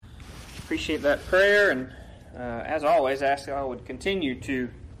Appreciate that prayer, and as always, ask that I would continue to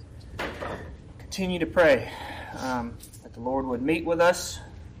pray that the Lord would meet with us,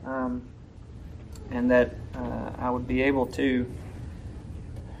 and that I would be able to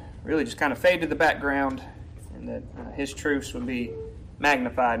really just kind of fade to the background, and that His truths would be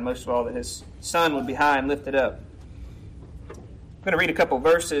magnified, and most of all, that His Son would be high and lifted up. I'm going to read a couple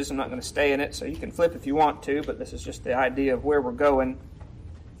verses. I'm not going to stay in it, so you can flip if you want to, but this is just the idea of where we're going.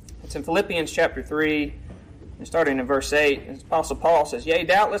 It's in Philippians chapter 3, and starting in verse 8, the Apostle Paul says, "Yea,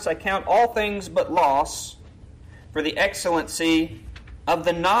 doubtless I count all things but loss for the excellency of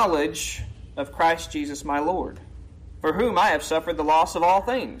the knowledge of Christ Jesus my Lord, for whom I have suffered the loss of all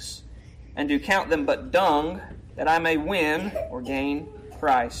things, and do count them but dung, that I may win or gain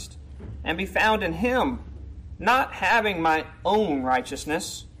Christ, and be found in Him, not having my own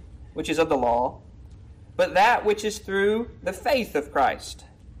righteousness, which is of the law, but that which is through the faith of Christ,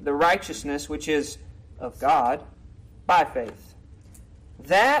 the righteousness which is of God by faith,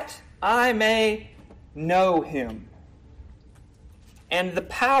 that I may know Him, and the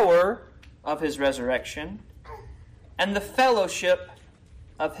power of His resurrection, and the fellowship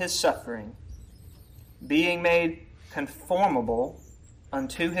of His suffering, being made conformable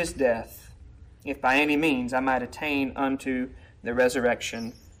unto His death, if by any means I might attain unto the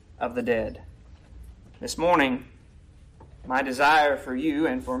resurrection of the dead." This morning, my desire for you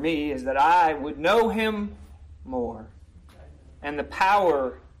and for me is that I would know Him more, and the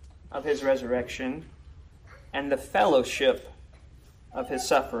power of His resurrection, and the fellowship of His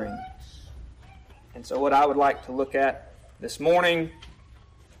suffering. And so what I would like to look at this morning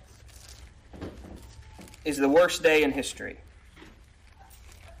is the worst day in history.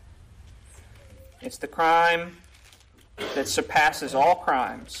 It's the crime that surpasses all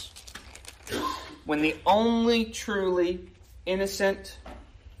crimes, when the only truly innocent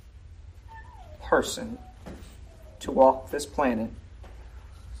person to walk this planet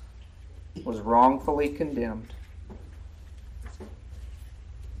was wrongfully condemned,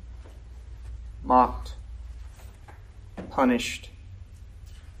 mocked, punished,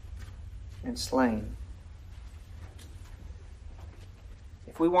 and slain.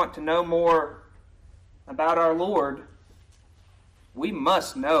 If we want to know more about our Lord, we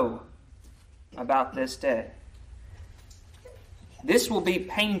must know about this day. This will be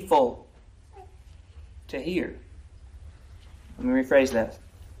painful to hear. Let me rephrase that.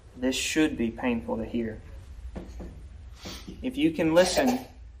 This should be painful to hear. If you can listen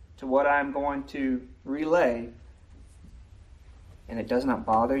to what I'm going to relay, and it does not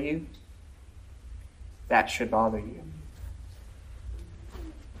bother you, that should bother you.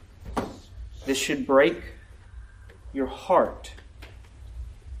 This should break your heart.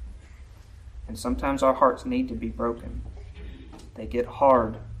 And sometimes our hearts need to be broken. They get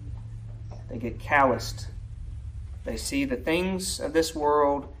hard. They get calloused. They see the things of this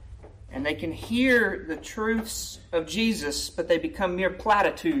world, and they can hear the truths of Jesus, but they become mere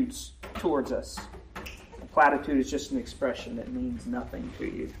platitudes towards us. A platitude is just an expression that means nothing to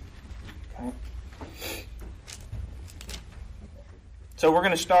you. Okay? So we're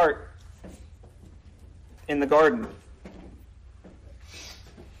going to start in the garden.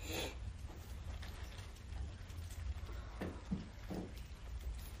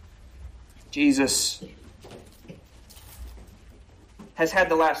 Jesus has had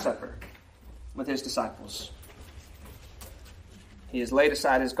the Last Supper with His disciples. He has laid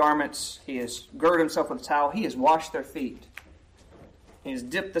aside His garments. He has girded Himself with a towel. He has washed their feet. He has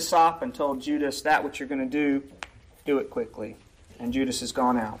dipped the sop and told Judas, "That which you're going to do it quickly." And Judas has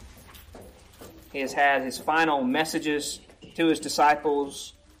gone out. He has had His final messages to His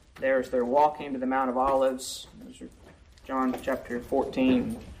disciples there as they're walking to the Mount of Olives. Those are John chapter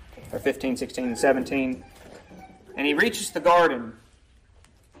 14, or 15, 16, and 17. And He reaches the garden.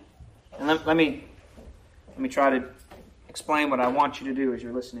 And let me try to explain what I want you to do as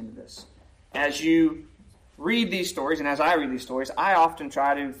you're listening to this. As you read these stories, and as I read these stories, I often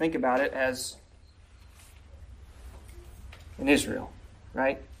try to think about it as in Israel,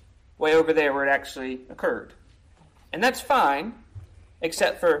 right? Way over there where it actually occurred. And that's fine,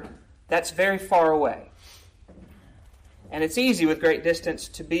 except for that's very far away. And it's easy with great distance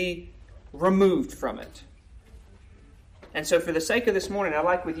to be removed from it. And so for the sake of this morning, I'd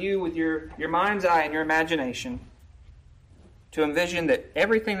like with you, with your mind's eye and your imagination, to envision that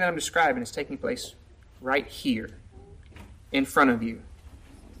everything that I'm describing is taking place right here, in front of you.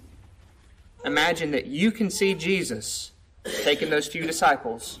 Imagine that you can see Jesus taking those few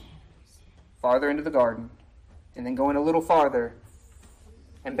disciples farther into the garden, and then going a little farther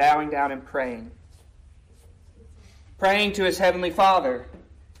and bowing down and praying to His Heavenly Father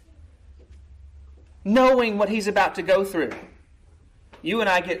knowing what he's about to go through. You and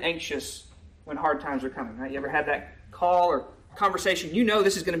I get anxious when hard times are coming, right? You ever had that call or conversation? You know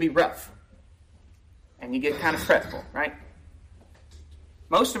this is going to be rough. And you get kind of fretful, right?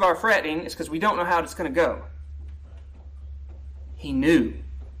 Most of our fretting is because we don't know how it's going to go. He knew.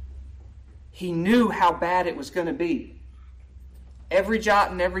 He knew how bad it was going to be. Every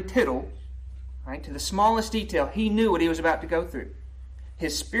jot and every tittle, right, to the smallest detail, he knew what he was about to go through.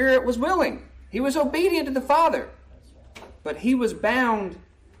 His spirit was willing. He was obedient to the Father. But he was bound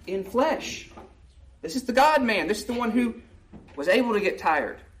in flesh. This is the God-man. This is the one who was able to get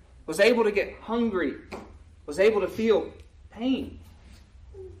tired, was able to get hungry, was able to feel pain.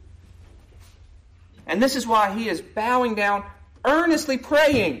 And this is why he is bowing down, earnestly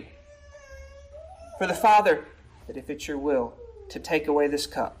praying for the Father that if it's your will to take away this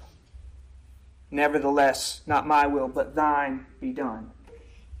cup, nevertheless, not my will, but thine be done.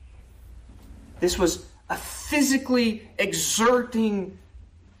 This was a physically exerting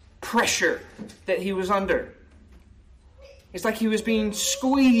pressure that he was under. It's like he was being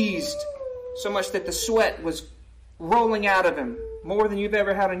squeezed so much that the sweat was rolling out of him, more than you've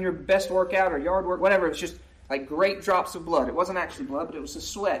ever had on your best workout or yard work, whatever. It was just like great drops of blood. It wasn't actually blood, but it was the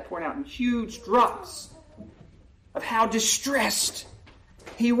sweat pouring out in huge drops of how distressed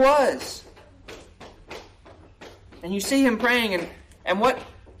he was. And you see him praying, and what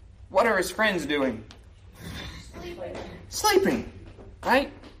are his friends doing? Sleeping,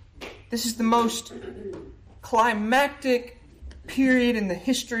 right? This is the most climactic period in the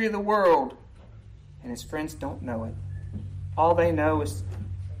history of the world. And his friends don't know it. All they know is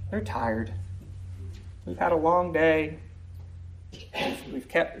they're tired. We've had a long day. We've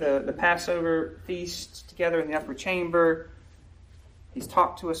kept the Passover feast together in the upper chamber. He's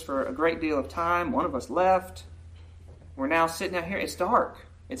talked to us for a great deal of time. One of us left. We're now sitting out here. It's dark.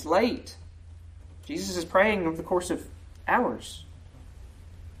 It's late. Jesus is praying over the course of hours.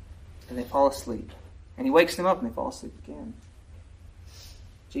 And they fall asleep. And he wakes them up and they fall asleep again.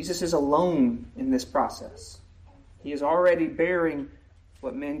 Jesus is alone in this process. He is already bearing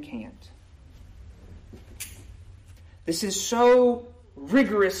what men can't. This is so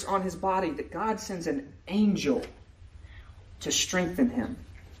rigorous on his body that God sends an angel to strengthen him.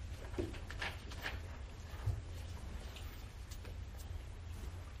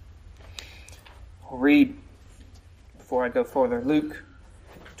 I'll read before I go further. Luke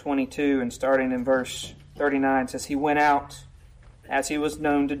 22 and starting in verse 39 says, he went out as he was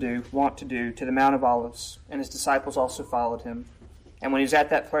wont to do, to the Mount of Olives, and his disciples also followed him. And when he was at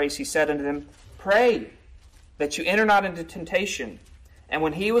that place, he said unto them, pray that you enter not into temptation. And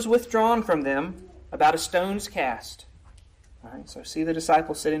when he was withdrawn from them, about a stone's cast. All right, so see the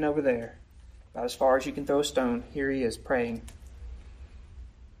disciples sitting over there, about as far as you can throw a stone. Here he is praying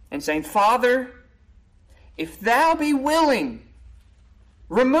and saying, Father, if thou be willing,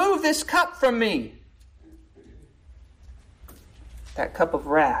 remove this cup from me. That cup of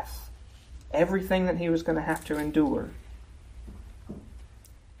wrath, everything that he was going to have to endure.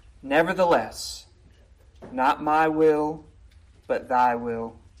 Nevertheless, not my will, but thy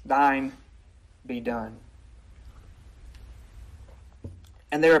will, thine be done.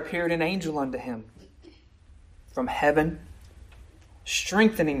 And there appeared an angel unto him from heaven,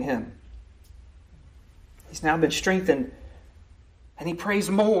 strengthening him. He's now been strengthened, and he prays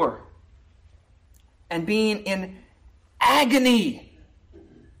more. And being in agony,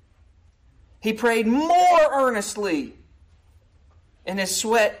 he prayed more earnestly, and his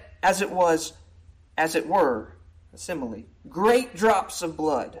sweat, as it were, a simile, great drops of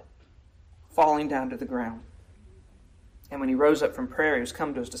blood falling down to the ground. And when he rose up from prayer, he was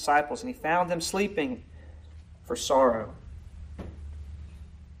come to his disciples, and he found them sleeping for sorrow.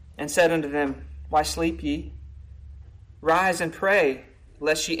 And said unto them, Why sleep ye? Rise and pray,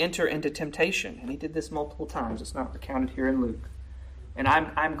 lest ye enter into temptation. And he did this multiple times. It's not recounted here in Luke. And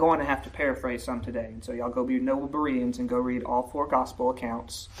I'm going to have to paraphrase some today. And so y'all go be noble Bereans and go read all 4 gospel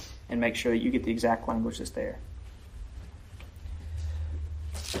accounts and make sure that you get the exact language that's there.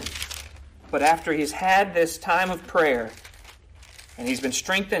 But after he's had this time of prayer, and he's been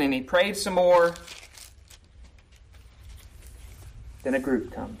strengthened, and he prayed some more, then a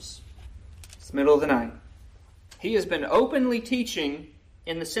group comes. It's the middle of the night. He has been openly teaching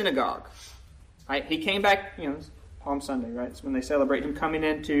in the synagogue. Right? He came back, it's Palm Sunday, right? It's when they celebrate him coming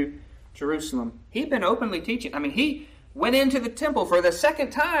into Jerusalem. He'd been openly teaching. He went into the temple for the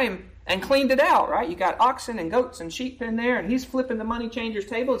second time and cleaned it out, right? You got oxen and goats and sheep in there, and he's flipping the money changers'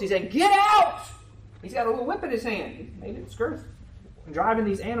 tables. He's saying, get out! He's got a little whip in his hand. He made it skirt. Driving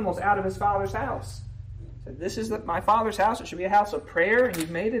these animals out of his father's house. He said, this is my father's house. It should be a house of prayer, and he's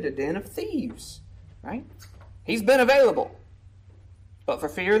made it a den of thieves. Right? He's been available. But for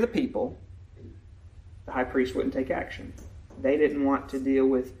fear of the people, the high priest wouldn't take action. They didn't want to deal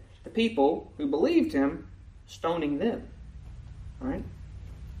with the people who believed him stoning them. Right?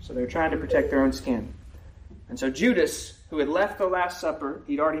 So they're trying to protect their own skin. And so Judas, who had left the Last Supper,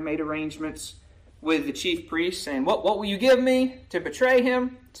 he'd already made arrangements with the chief priests, saying, what will you give me to betray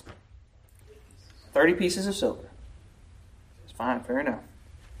him? 30 pieces of silver. It's fine, fair enough.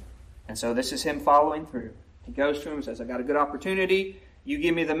 And so this is him following through. He goes to him and says, I got a good opportunity. You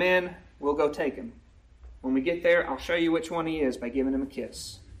give me the men, we'll go take him. When we get there, I'll show you which one he is by giving him a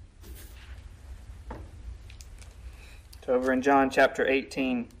kiss. So over in John chapter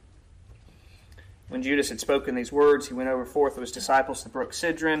 18, when Judas had spoken these words, he went over forth with his disciples to the brook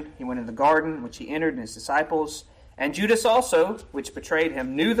Cedron. He went in the garden, which he entered, and his disciples. And Judas also, which betrayed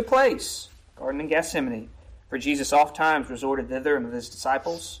him, knew the place, Garden of Gethsemane, for Jesus oft times resorted thither and with his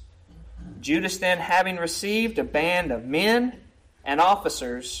disciples. Judas then, having received a band of men and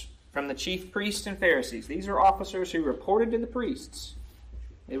officers from the chief priests and Pharisees. These are officers who reported to the priests.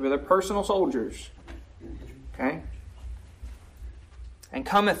 They were their personal soldiers. Okay? And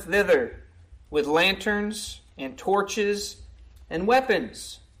cometh thither with lanterns and torches and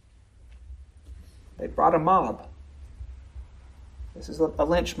weapons. They brought a mob. This is a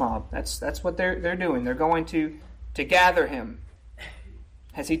lynch mob. That's what they're doing. They're going to gather him.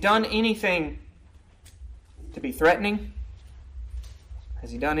 Has he done anything to be threatening? Has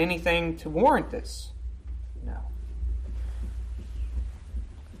he done anything to warrant this? No.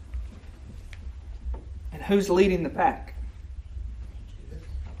 And who's leading the pack?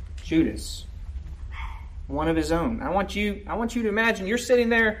 Judas. One of his own. I want you to imagine you're sitting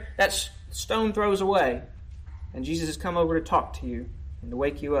there, that stone throws away, and Jesus has come over to talk to you and to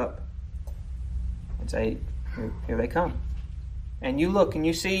wake you up and say, here they come. And you look and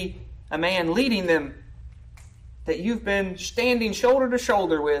you see a man leading them that you've been standing shoulder to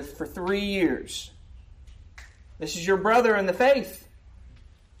shoulder with for 3 years. This is your brother in the faith.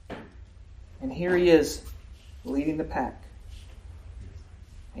 And here he is leading the pack.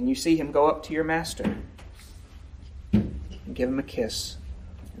 And you see him go up to your master and give him a kiss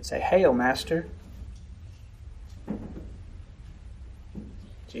and say, Hail, Master.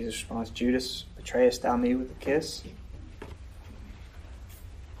 Jesus responds, Judas, betrayest thou me with a kiss?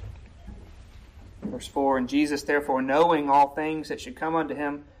 Verse 4, And Jesus, therefore, knowing all things that should come unto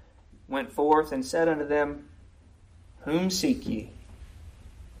him, went forth and said unto them, Whom seek ye?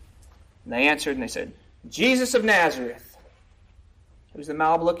 And they answered and they said, Jesus of Nazareth. Who's the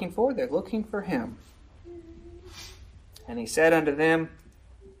mob looking for? They're looking for him. And he said unto them,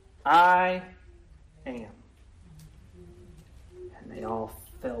 I am. And they all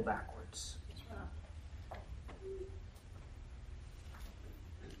fell backwards.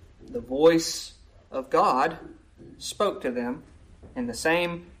 The voice of God spoke to them in the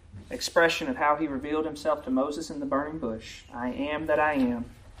same expression of how he revealed himself to Moses in the burning bush. I am that I am.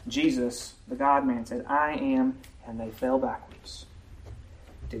 Jesus, the God-man, said, I am, and they fell backwards.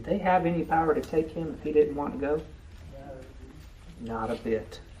 Did they have any power to take him if he didn't want to go? Not a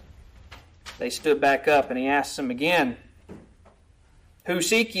bit. They stood back up, and he asked them again, Who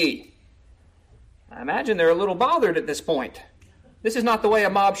seek ye? I imagine they're a little bothered at this point. This is not the way a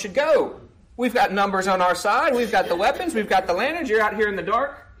mob should go. We've got numbers on our side. We've got the weapons. We've got the lanterns. You're out here in the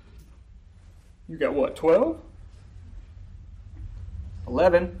dark. You got what, 12?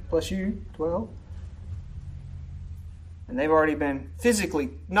 11 plus you, 12. And they've already been physically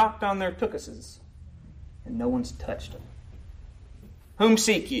knocked on their tuchuses. And no one's touched them. Whom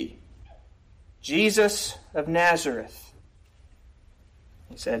seek ye? Jesus of Nazareth.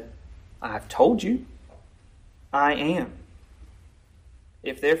 He said, I've told you, I am.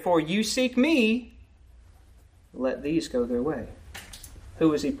 If therefore you seek me, let these go their way.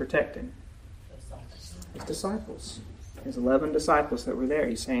 Who is he protecting? His disciples. His 11 disciples that were there.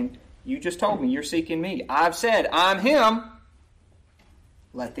 He's saying, you just told me you're seeking me. I've said, I'm him.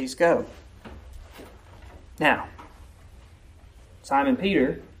 Let these go. Now, Simon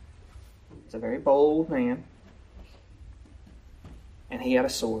Peter is a very bold man. And he had a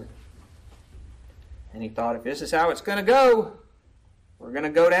sword. And he thought, if this is how it's going to go, we're going to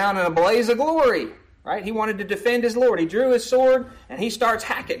go down in a blaze of glory. Right? He wanted to defend his Lord. He drew his sword and he starts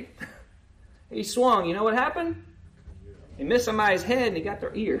hacking. He swung. You know what happened? He missed somebody's head and he got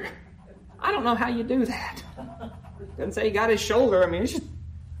their ear. I don't know how you do that. Doesn't say he got his shoulder. I mean, he just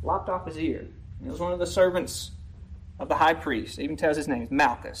lopped off his ear. It was one of the servants of the high priest. It even tells his name,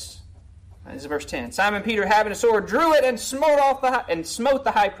 Malchus. This is verse 10. Simon Peter, having a sword, drew it and smote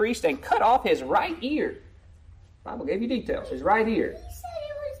the high priest and cut off his right ear. The Bible gave you details. His right ear. He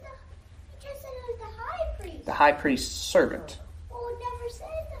just said it was the The high priest's servant. Well, it never says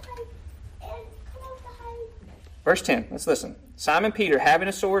the high. And come on, the high. Verse 10, let's listen. Simon Peter, having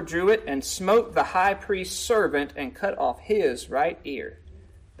a sword, drew it and smote the high priest's servant and cut off his right ear.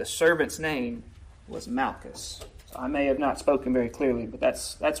 The servant's name was Malchus. So I may have not spoken very clearly, but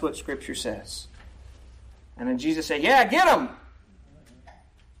that's what Scripture says. And then Jesus said, yeah, get him!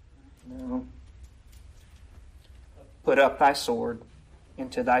 No. Put up thy sword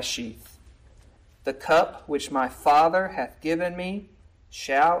into thy sheath. The cup which my Father hath given me,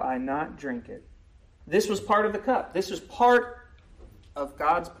 shall I not drink it? This was part of the cup. This was part of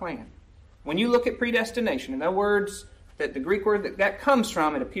God's plan. When you look at predestination, in other words, that the Greek word that comes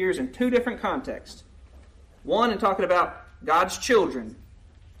from, it appears in two different contexts. One, in talking about God's children.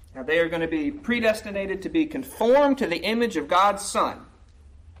 Now, they are going to be predestinated to be conformed to the image of God's Son.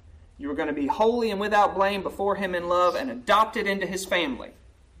 You are going to be holy and without blame before Him in love and adopted into His family.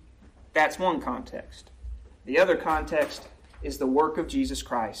 That's one context. The other context is the work of Jesus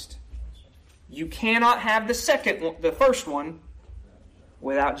Christ. You cannot have the first one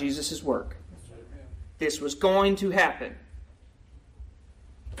without Jesus' work. This was going to happen.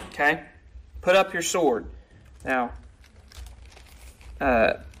 Okay? Put up your sword. Now,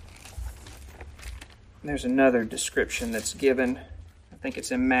 there's another description that's given. I think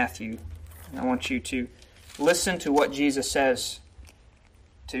it's in Matthew. And I want you to listen to what Jesus says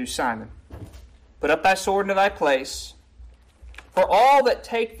to Simon. Put up thy sword into thy place. For all that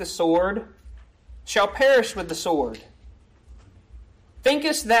take the sword shall perish with the sword.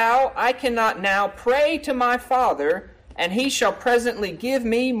 Thinkest thou, I cannot now pray to my Father, and He shall presently give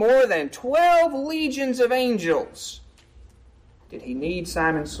me more than 12 legions of angels? Did He need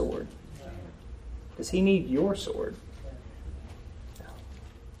Simon's sword? Does He need your sword?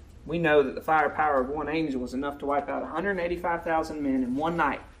 We know that the firepower of one angel was enough to wipe out 185,000 men in one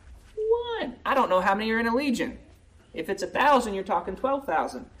night. One! I don't know how many are in a legion. If it's 1,000, you're talking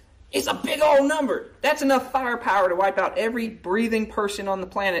 12,000. It's a big old number. That's enough firepower to wipe out every breathing person on the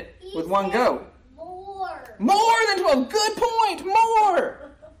planet with one go. More. More than 12. Good point.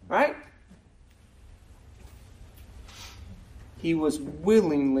 More. Right? He was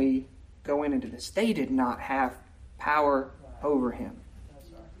willingly going into this. They did not have power over him.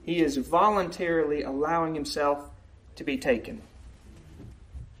 He is voluntarily allowing himself to be taken.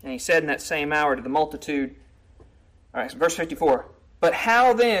 And he said in that same hour to the multitude, all right, verse 54, but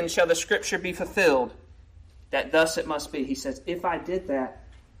how then shall the Scripture be fulfilled, that thus it must be? He says, if I did that,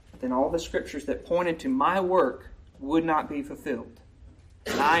 then all the Scriptures that pointed to my work would not be fulfilled.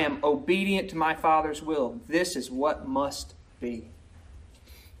 And I am obedient to my Father's will. This is what must be.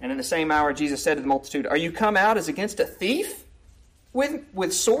 And in the same hour Jesus said to the multitude, are you come out as against a thief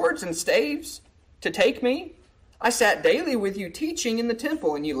with swords and staves to take me? I sat daily with you teaching in the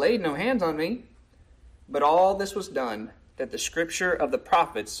temple, and you laid no hands on me. But all this was done, that the Scripture of the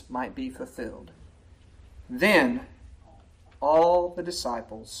prophets might be fulfilled. Then all the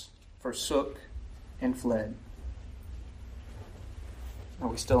disciples forsook and fled. Are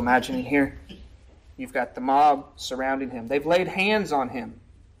we still imagining here? You've got the mob surrounding him. They've laid hands on him.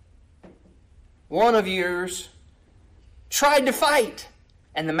 One of yours tried to fight,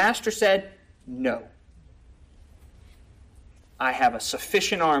 and the master said, no. I have a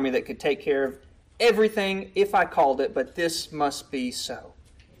sufficient army that could take care of everything if I called it, but this must be so.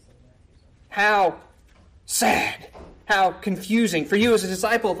 How sad, how confusing for you as a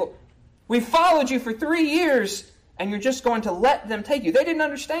disciple. We followed you for 3 years, and you're just going to let them take you. They didn't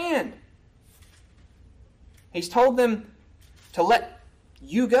understand. He's told them to let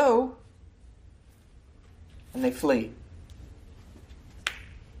you go, and they flee.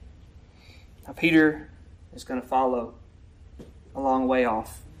 Now Peter is going to follow a long way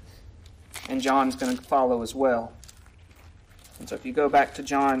off. And John's going to follow as well. And so if you go back to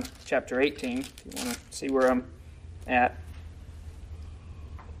John chapter 18, if you want to see where I'm at.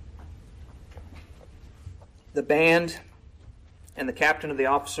 The band and the captain of the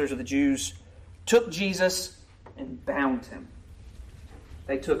officers of the Jews took Jesus and bound him.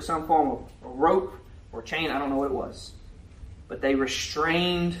 They took some form of a rope or chain, I don't know what it was. But they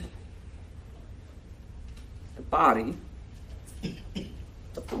restrained the body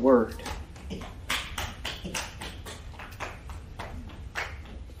of the Word.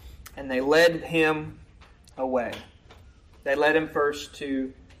 And they led him away. They led him first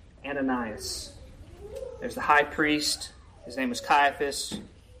to Ananias. There's the high priest. His name was Caiaphas.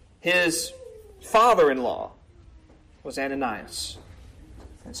 His father-in-law was Ananias.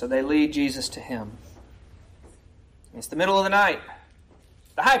 And so they lead Jesus to him. It's the middle of the night.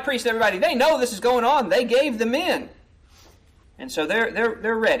 The high priest, everybody, they know this is going on. They gave the men. And so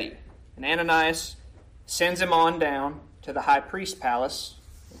they're ready. And Ananias sends him on down to the high priest's palace,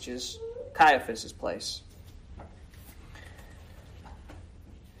 which is Caiaphas' place.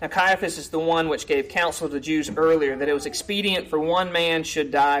 Now Caiaphas is the one which gave counsel to the Jews earlier that it was expedient for one man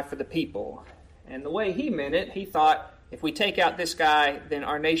should die for the people. And the way he meant it, he thought, if we take out this guy, then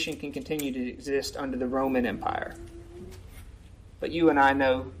our nation can continue to exist under the Roman Empire. But you and I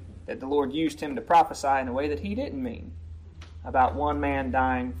know that the Lord used him to prophesy in a way that he didn't mean, about one man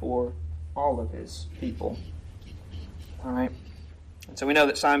dying for all of his people. All right? And so we know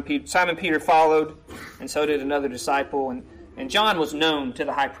that Simon Peter followed, and so did another disciple. And John was known to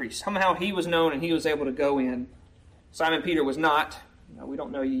the high priest. Somehow he was known and he was able to go in. Simon Peter was not. We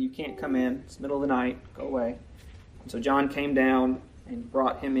don't know you. You can't come in. It's the middle of the night. Go away. And so John came down and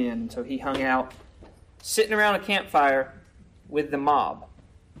brought him in. And so he hung out, sitting around a campfire with the mob.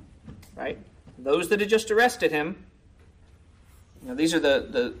 Right? Those that had just arrested him. These are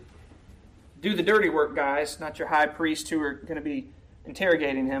the do the dirty work guys, not your high priest who are going to be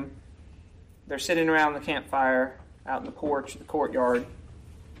interrogating him. They're sitting around the campfire out in the porch, the courtyard,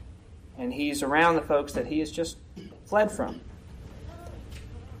 and he's around the folks that he has just fled from,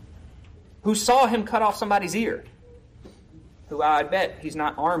 who saw him cut off somebody's ear, who I bet he's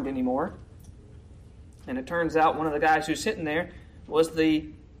not armed anymore. And it turns out one of the guys who's sitting there was the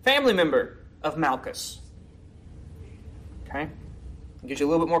family member of Malchus. Okay? It gives you a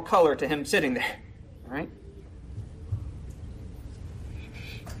little bit more color to him sitting there. All right?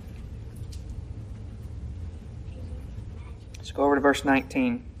 Let's go over to verse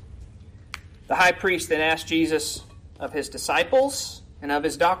 19. The high priest then asked Jesus of his disciples and of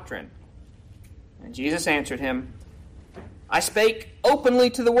his doctrine. And Jesus answered him, I spake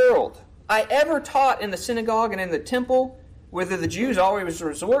openly to the world. I ever taught in the synagogue and in the temple, whither the Jews always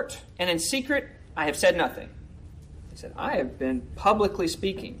resort, and in secret I have said nothing. He said, I have been publicly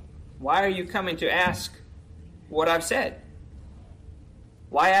speaking. Why are you coming to ask what I've said?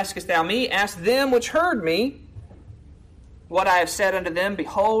 Why askest thou me? Ask them which heard me what I have said unto them.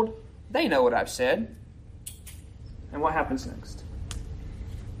 Behold, they know what I've said. And what happens next?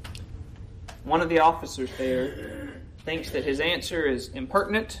 One of the officers there thinks that his answer is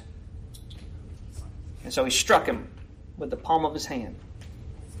impertinent, and so he struck him with the palm of his hand.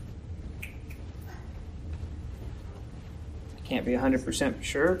 I can't be 100%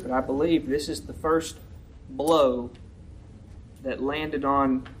 sure, but I believe this is the first blow that landed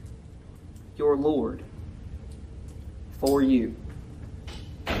on your Lord for you.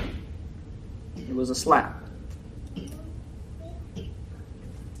 It was a slap. He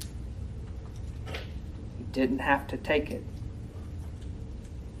didn't have to take it,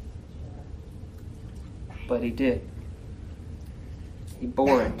 but he did. He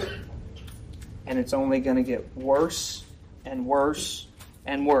bore it. And it's only going to get worse and worse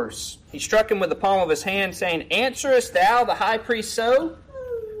and worse. He struck him with the palm of his hand, saying, Answerest thou the high priest so?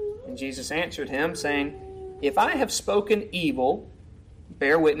 And Jesus answered him, saying, If I have spoken evil,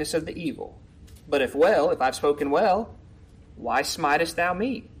 bear witness of the evil. But if I've spoken well, why smitest thou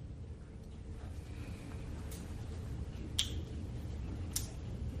me?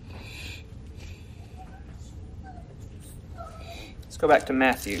 Let's go back to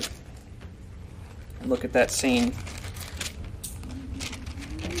Matthew and look at that scene.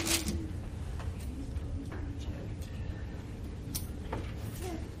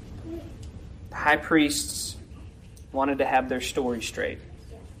 The high priests wanted to have their story straight.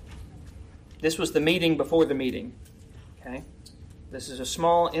 This was the meeting before the meeting. Okay? This is a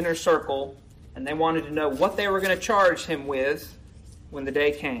small inner circle, and they wanted to know what they were going to charge him with when the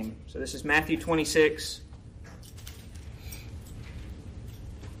day came. So this is Matthew 26.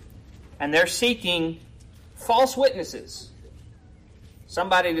 And they're seeking false witnesses.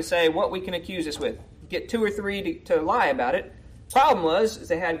 Somebody to say what we can accuse this with. Get two or three to lie about it. Problem was,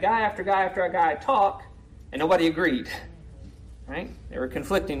 they had guy after guy after guy talk, and nobody agreed. Right? They were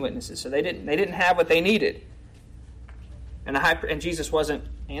conflicting witnesses, so they didn't have what they needed. And Jesus wasn't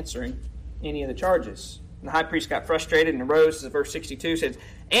answering any of the charges. And the high priest got frustrated and arose, as verse 62 says,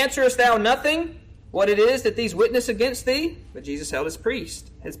 Answerest thou nothing what it is that these witness against thee? But Jesus held his peace.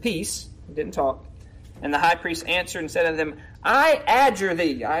 He didn't talk. And the high priest answered and said unto them, I adjure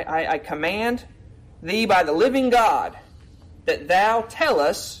thee, I command thee by the living God, that thou tell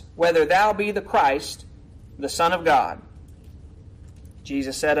us whether thou be the Christ, the Son of God.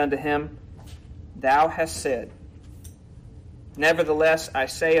 Jesus said unto him, Thou hast said. Nevertheless, I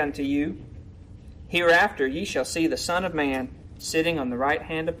say unto you, hereafter ye shall see the Son of Man sitting on the right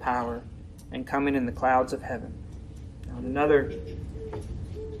hand of power and coming in the clouds of heaven. Now, in another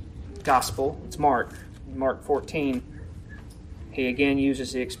gospel, it's Mark. In Mark 14, he again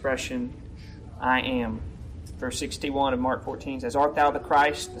uses the expression, I am. Verse 61 of Mark 14 says, Art thou the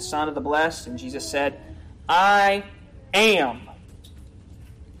Christ, the Son of the Blessed? And Jesus said, I am.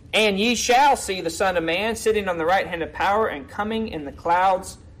 And ye shall see the Son of Man sitting on the right hand of power and coming in the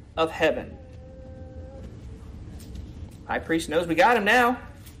clouds of heaven. High priest knows we got him now.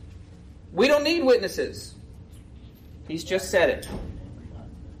 We don't need witnesses. He's just said it.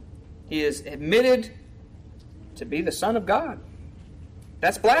 He is admitted to be the Son of God.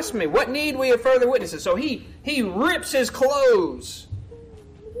 That's blasphemy. What need we of further witnesses? So he rips his clothes.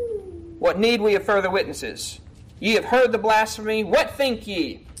 What need we of further witnesses? Ye have heard the blasphemy. What think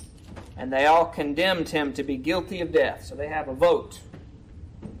ye? And they all condemned him to be guilty of death. So they have a vote.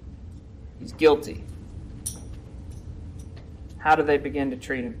 He's guilty. How do they begin to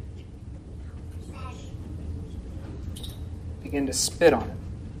treat him? Begin to spit on him.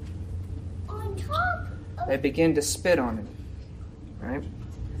 They begin to spit on him. Right?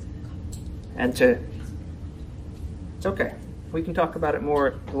 And it's okay. We can talk about it more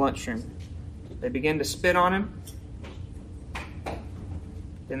at the lunchroom. They begin to spit on him.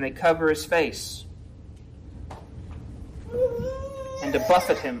 Then they cover his face. And to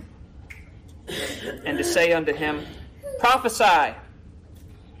buffet him. And to say unto him, Prophesy.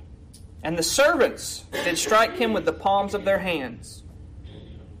 And the servants did strike him with the palms of their hands.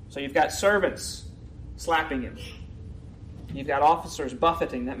 So you've got servants slapping him. You've got officers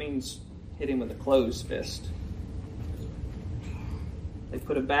buffeting. That means hitting with a closed fist. They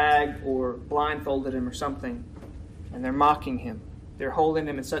put a bag or blindfolded him or something, and they're mocking him. They're holding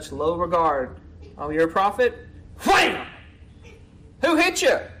him in such low regard. Oh, you're a prophet? Wham! Who hit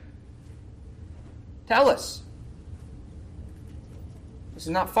you? Tell us. This is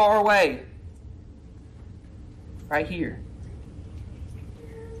not far away. Right here.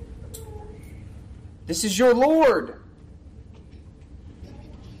 This is your Lord.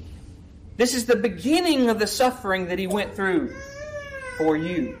 This is the beginning of the suffering that he went through for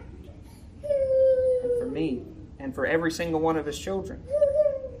you and for me and for every single one of his children.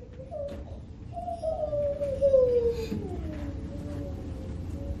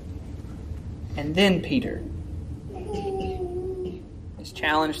 And then Peter is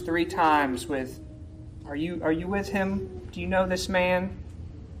challenged 3 times with, Are you with him? Do you know this man?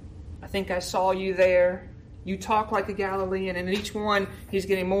 I think I saw you there. You talk like a Galilean. And in each one, he's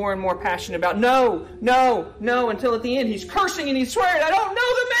getting more and more passionate about, no, until at the end, he's cursing and he's swearing, I don't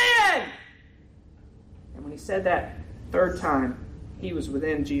know the man! And when he said that 3rd time, he was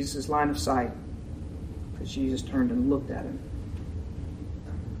within Jesus' line of sight. Because Jesus turned and looked at him.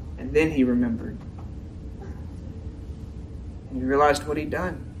 And then he remembered. And he realized what he'd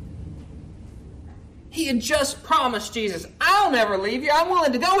done. He had just promised Jesus, I'll never leave you. I'm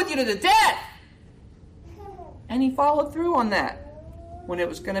willing to go with you to the death. And he followed through on that when it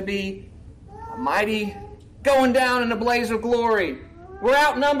was going to be a mighty going down in a blaze of glory. We're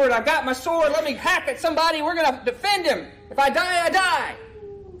outnumbered. I got my sword. Let me hack at somebody. We're going to defend him. If I die, I die.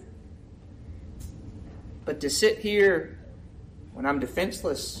 But to sit here when I'm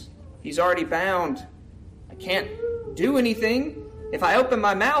defenseless, he's already bound. I can't do anything. If I open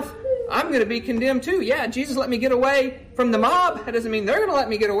my mouth, I'm going to be condemned too. Yeah, Jesus let me get away from the mob. That doesn't mean they're going to let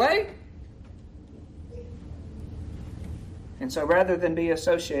me get away. And so rather than be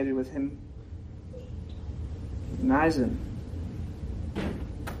associated with him, he denies him.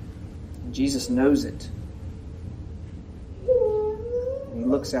 And Jesus knows it. And he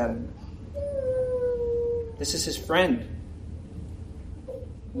looks at him. This is his friend.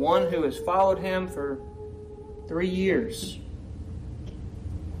 One who has followed him for 3 years.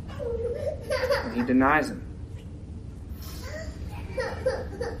 And he denies him.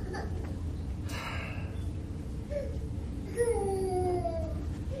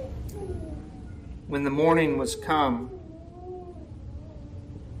 When the morning was come,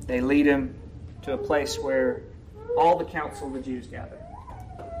 they lead him to a place where all the council of the Jews gathered.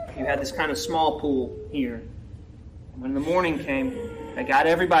 You had this kind of small pool here. When the morning came, they got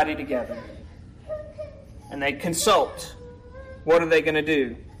everybody together. And they consult. What are they going to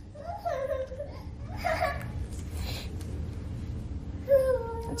do?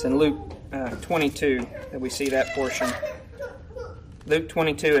 It's in Luke 22 that we see that portion. Luke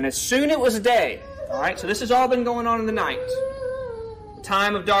 22. And as soon it was day. All right, so this has all been going on in the night. The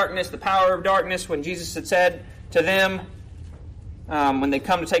time of darkness, the power of darkness, when Jesus had said to them, when they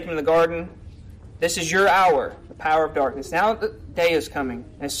come to take him to the garden, this is your hour, the power of darkness. Now the day is coming.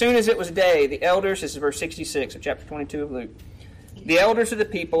 And as soon as it was day, the elders, this is verse 66 of chapter 22 of Luke, the elders of the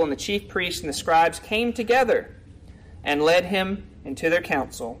people and the chief priests and the scribes came together and led him into their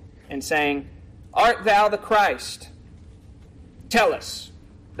council, and saying, Art thou the Christ? Tell us.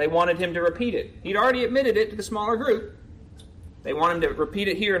 They wanted him to repeat it. He'd already admitted it to the smaller group. They want him to repeat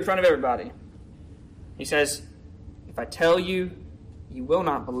it here in front of everybody. He says, if I tell you, you will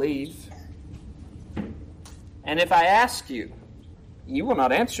not believe. And if I ask you, you will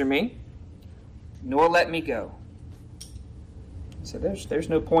not answer me, nor let me go. So there's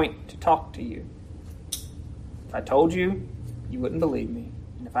no point to talk to you. If I told you, you wouldn't believe me.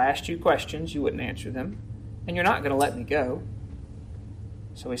 And if I asked you questions, you wouldn't answer them. And you're not going to let me go.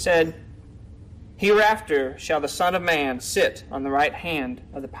 So he said, hereafter shall the Son of Man sit on the right hand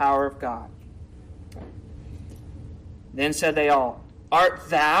of the power of God. Then said they all, art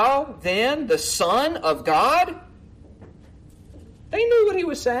thou then the Son of God? They knew what he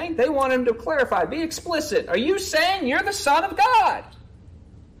was saying. They wanted him to clarify, be explicit. Are you saying you're the Son of God?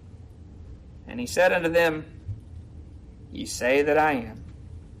 And he said unto them, ye say that I am.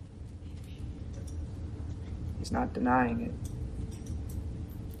 He's not denying it.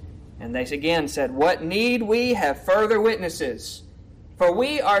 And they again said, what need we have further witnesses? For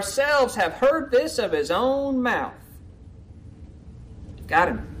we ourselves have heard this of his own mouth. Got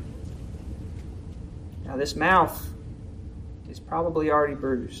him. Now this mouth is probably already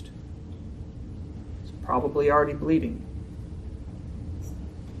bruised. It's probably already bleeding.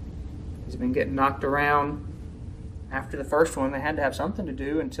 He's been getting knocked around. After the first one, they had to have something to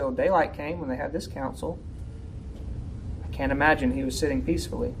do until daylight came when they had this council. I can't imagine he was sitting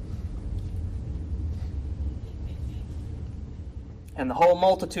peacefully. And the whole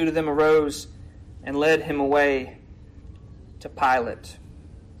multitude of them arose and led him away to Pilate.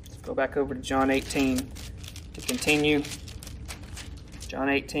 Let's go back over to John 18 to continue. John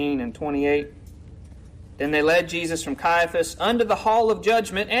 18 and 28. Then they led Jesus from Caiaphas unto the hall of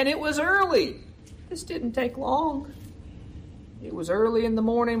judgment, and it was early. This didn't take long. It was early in the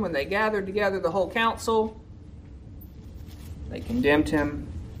morning when they gathered together the whole council. They condemned him,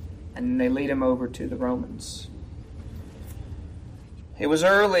 and they lead him over to the Romans. It was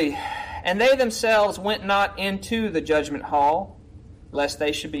early, and they themselves went not into the judgment hall, lest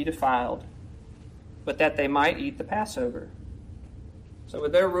they should be defiled, but that they might eat the Passover. So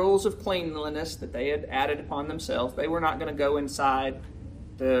with their rules of cleanliness that they had added upon themselves, they were not going to go inside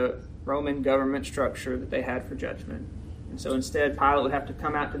the Roman government structure that they had for judgment. And so instead, Pilate would have to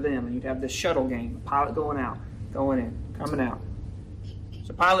come out to them, and you'd have this shuttle game, Pilate going out, going in, coming out.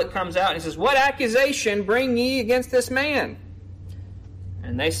 So Pilate comes out and he says, what accusation bring ye against this man?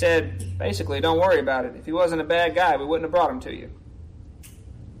 And they said, basically, don't worry about it. If he wasn't a bad guy, we wouldn't have brought him to you.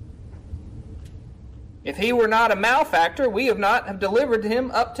 If he were not a malefactor, we have not have delivered him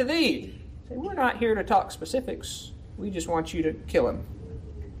up to thee. Say, we're not here to talk specifics. We just want you to kill him.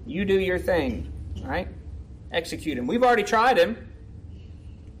 You do your thing, right? Execute him. We've already tried him.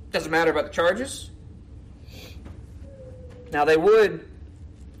 Doesn't matter about the charges. Now they would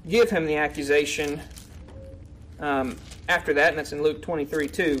give him the accusation after that, and that's in Luke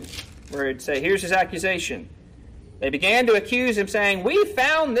 23:2, where it'd say, here's his accusation. They began to accuse him, saying, we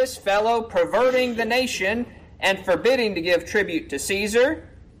found this fellow perverting the nation and forbidding to give tribute to Caesar,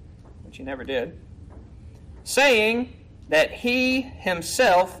 which he never did, saying that he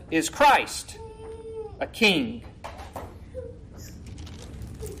himself is Christ, a king.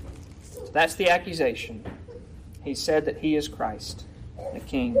 So that's the accusation. He said that he is Christ, a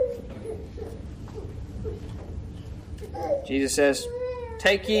king. Jesus says,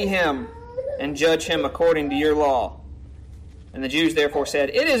 take ye him and judge him according to your law. And the Jews therefore said,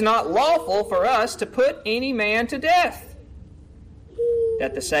 it is not lawful for us to put any man to death,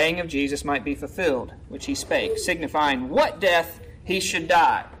 that the saying of Jesus might be fulfilled, which he spake, signifying what death he should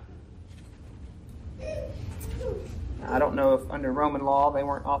die. Now, I don't know if under Roman law they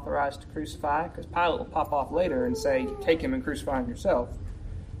weren't authorized to crucify, because Pilate will pop off later and say, take him and crucify him yourself.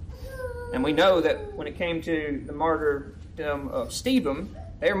 And we know that when it came to the martyrdom of Stephen,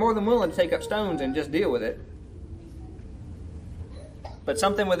 they were more than willing to take up stones and just deal with it. But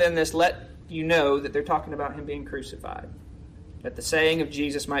something within this let you know that they're talking about him being crucified. That the saying of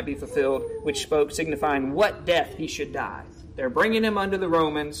Jesus might be fulfilled, which spoke, signifying what death he should die. They're bringing him under the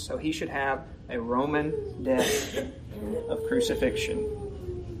Romans, so he should have a Roman death of crucifixion.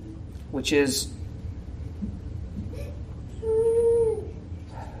 Which is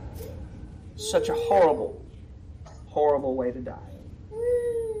such a horrible, horrible way to die.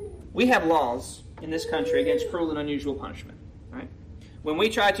 We have laws in this country against cruel and unusual punishment. Right? When we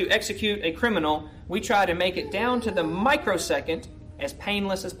try to execute a criminal, we try to make it down to the microsecond as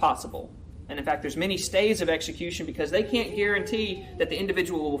painless as possible. And in fact, there's many stays of execution because they can't guarantee that the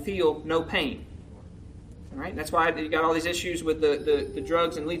individual will feel no pain. All right? That's why you got all these issues with the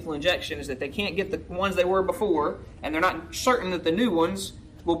drugs and lethal injection, is that they can't get the ones they were before, and they're not certain that the new ones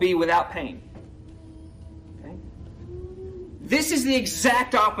will be without pain. Okay? This is the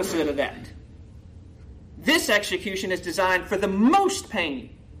exact opposite of that. This execution is designed for the most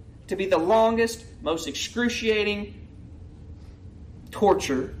pain, to be the longest, most excruciating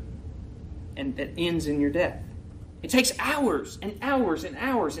torture, and that ends in your death. It takes hours and hours and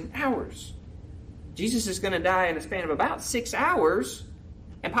hours and hours. Jesus is going to die in a span of about 6 hours,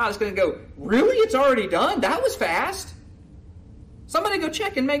 and Pilate's going to go, really? It's already done? That was fast. Somebody go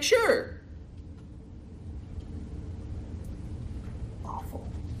check and make sure. Awful.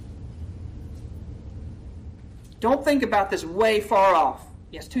 Don't think about this way far off.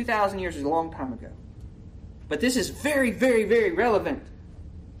 Yes, 2,000 years is a long time ago. But this is very, very, very relevant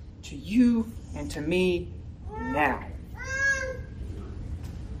to you and to me now.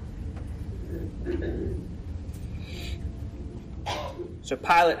 So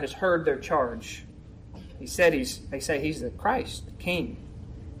Pilate has heard their charge. They say he's the Christ, the King.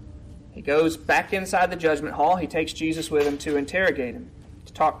 He goes back inside the judgment hall. He takes Jesus with him to interrogate him,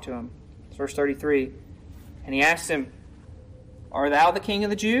 to talk to him. It's verse 33. And he asks him, "Art thou the King of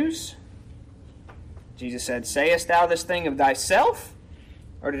the Jews?" Jesus said, "Sayest thou this thing of thyself,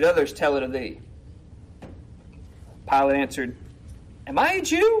 or did others tell it of thee?" Pilate answered, "Am I a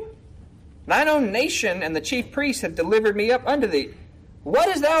Jew? Thine own nation and the chief priests have delivered me up unto thee. What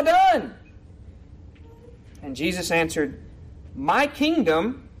hast thou done?" And Jesus answered, "My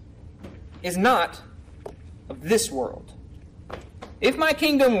kingdom is not of this world. If my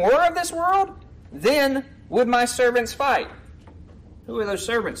kingdom were of this world, then would my servants fight." Who are those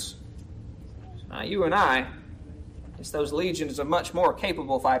servants? It's not you and I. It's those legions of much more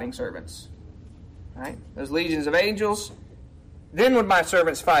capable fighting servants. Right? Those legions of angels. Then would my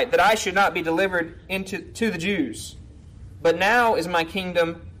servants fight, that I should not be delivered to the Jews. But now is my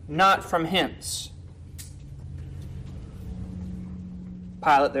kingdom not from hence.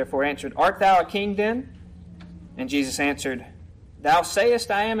 Pilate therefore answered, "Art thou a king then?" And Jesus answered, "Thou sayest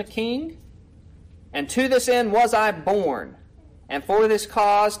I am a king? And to this end was I born, and for this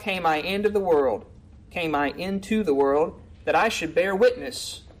cause came I into the world, that I should bear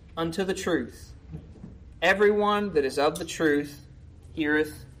witness unto the truth. Everyone that is of the truth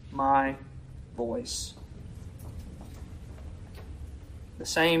heareth my voice." The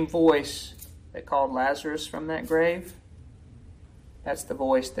same voice that called Lazarus from that grave, that's the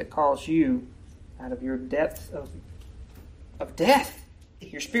voice that calls you out of your depth of death,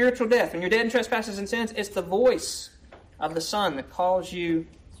 your spiritual death. When you're dead in trespasses and sins, it's the voice of the Son that calls you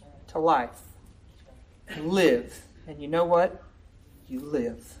to life. And live. And you know what? You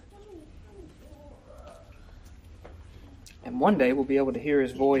live. And one day we'll be able to hear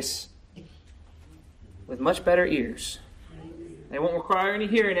His voice with much better ears. They won't require any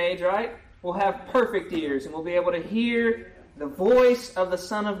hearing aids, right? We'll have perfect ears, and we'll be able to hear the voice of the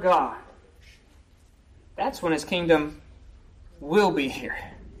Son of God. That's when His kingdom will be here.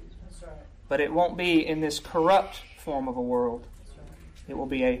 But it won't be in this corrupt form of a world. It will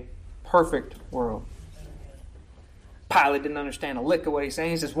be a perfect world. Pilate didn't understand a lick of what he's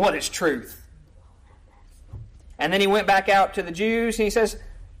saying. He says, "What is truth?" And then he went back out to the Jews and he says,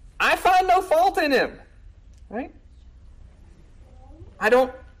 "I find no fault in him." Right? I've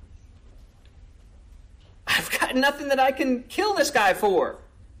got nothing that I can kill this guy for.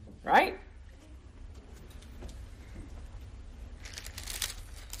 Right?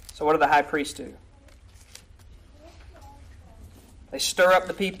 So what do the high priests do? They stir up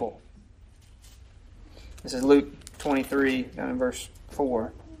the people. This is Luke 23, down in verse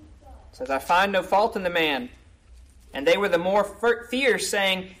 4. It says, "I find no fault in the man. And they were the more fierce,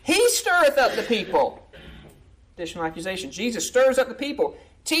 saying, He stirreth up the people." Additional accusation. Jesus stirs up the people,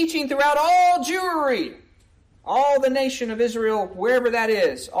 teaching throughout all Jewry, all the nation of Israel, wherever that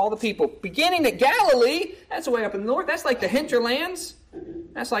is, all the people. Beginning at Galilee, that's way up in the north. That's like the hinterlands.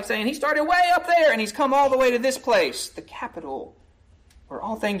 That's like saying He started way up there and He's come all the way to this place, the capital, where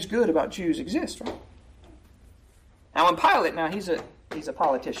all things good about Jews exist, right? Now, when Pilate, he's a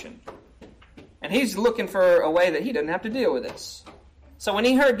politician. And he's looking for a way that he doesn't have to deal with this. So when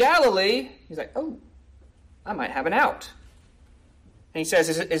he heard Galilee, he's like, "Oh, I might have an out." And he says,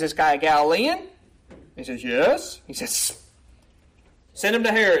 is this guy a Galilean? He says, "Yes." He says, "Send him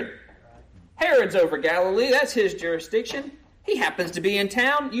to Herod." Herod's over Galilee. That's his jurisdiction. He happens to be in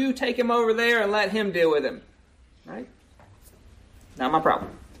town. You take him over there and let him deal with him. Right? Not my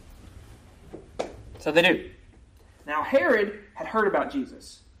problem. So they do. Now Herod had heard about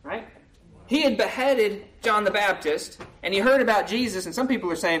Jesus. Right? He had beheaded John the Baptist, and he heard about Jesus, and some people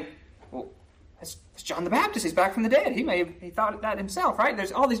are saying, "Well, it's John the Baptist. He's back from the dead. He thought that himself, right?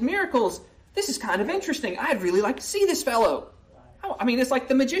 There's all these miracles. This is kind of interesting. I'd really like to see this fellow." I mean, it's like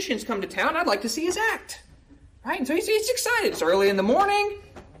the magicians come to town. I'd like to see his act. Right? And so he's excited. It's early in the morning.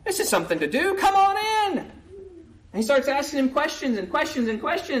 This is something to do. Come on in. And he starts asking him questions and questions and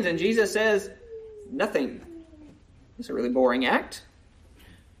questions. And Jesus says, nothing. It's a really boring act.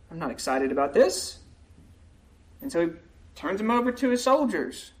 I'm not excited about this. And so he turns him over to his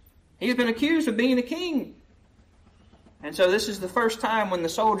soldiers. He's been accused of being a king. And so this is the first time when the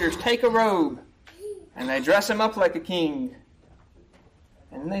soldiers take a robe and they dress him up like a king.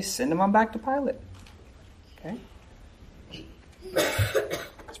 And then they send him on back to Pilate. Okay?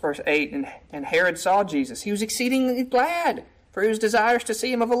 It's verse 8. And Herod saw Jesus. He was exceedingly glad, for he was desirous to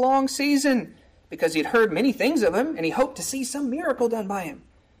see him of a long season, because he had heard many things of him, and he hoped to see some miracle done by him.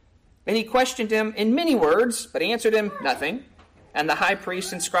 Then he questioned him in many words, but he answered him nothing. And the high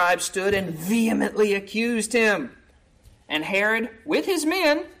priests and scribes stood and vehemently accused him. And Herod, with his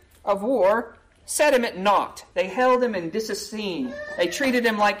men of war, set him at naught. They held him in disesteem. They treated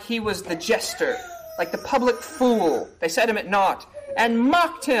him like he was the jester, like the public fool. They set him at naught and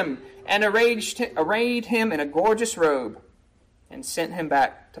mocked him and arrayed him in a gorgeous robe and sent him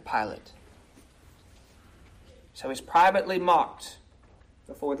back to Pilate. So he's privately mocked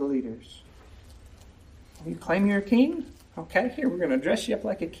before the leaders. You claim you're a king? Okay, here, we're going to dress you up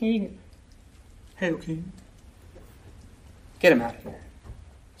like a king. Hail, king. Get him out of here.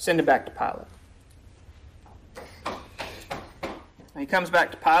 Send him back to Pilate. And he comes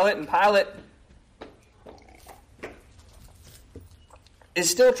back to Pilate, and Pilate is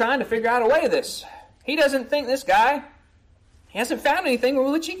still trying to figure out a way to this. He doesn't think this guy, he hasn't found anything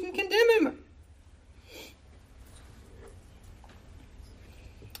with which he can condemn him.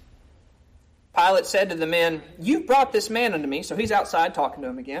 Pilate said to the men, "You brought this man unto me." So he's outside talking to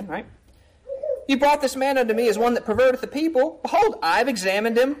him again, right? "You brought this man unto me as one that perverteth the people. Behold, I've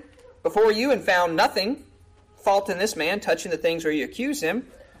examined him before you and found nothing fault in this man touching the things where you accuse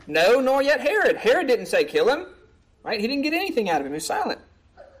him. No, nor yet Herod. Herod didn't say kill him, right? He didn't get anything out of him. He was silent.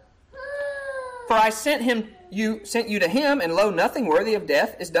 For I sent you to him, and lo, nothing worthy of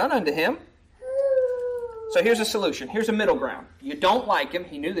death is done unto him." So here's a solution. Here's a middle ground. You don't like him.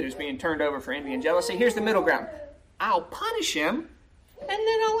 He knew that he was being turned over for envy and jealousy. Here's the middle ground. I'll punish him, and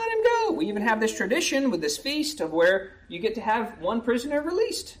then I'll let him go. We even have this tradition with this feast of where you get to have one prisoner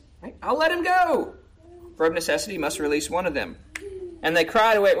released. Right? I'll let him go. For of necessity must release one of them. And they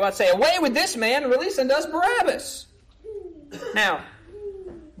cried away, away with this man, and release unto us Barabbas. Now,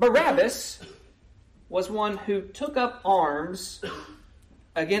 Barabbas was one who took up arms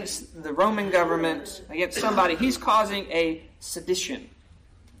against the Roman government, against somebody. He's causing a sedition.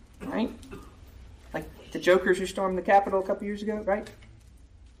 Right? Like the jokers who stormed the Capitol a couple years ago, right?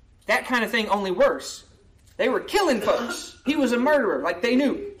 That kind of thing, only worse. They were killing folks. He was a murderer. Like they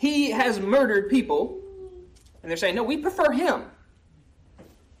knew he has murdered people. And they're saying, no, we prefer him.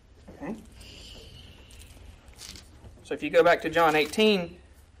 Okay? So if you go back to John 18,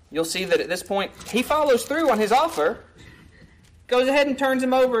 you'll see that at this point, he follows through on his offer, goes ahead and turns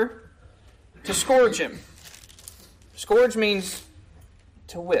him over to scourge him. Scourge means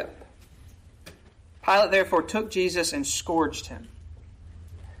to whip. Pilate therefore took Jesus and scourged him.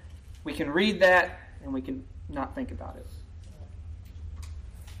 We can read that and we can not think about it.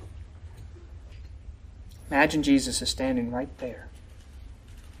 Imagine Jesus is standing right there.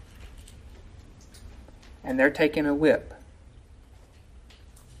 And they're taking a whip.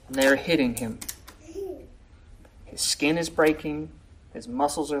 And they're hitting him. His skin is breaking. His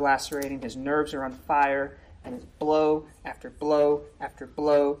muscles are lacerating. His nerves are on fire. And it's blow after blow after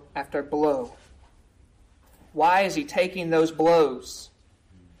blow after blow. Why is he taking those blows?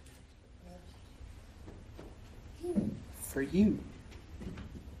 For you.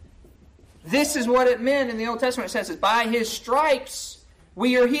 This is what it meant in the Old Testament. It says, by his stripes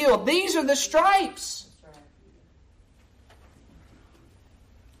we are healed. These are the stripes.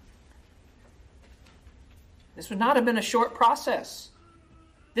 This would not have been a short process.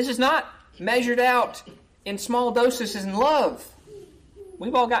 This is not measured out in small doses in love.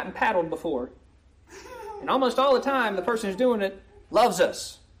 We've all gotten paddled before. And almost all the time, the person who's doing it loves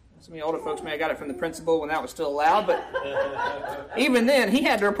us. Some of you older folks may have got it from the principal when that was still allowed, but even then, he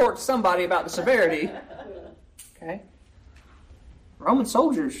had to report to somebody about the severity. Okay? Roman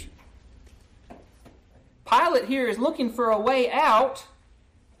soldiers. Pilate here is looking for a way out.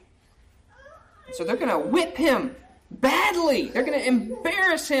 So they're going to whip him badly. They're going to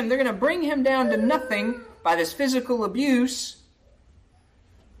embarrass him. They're going to bring him down to nothing by this physical abuse.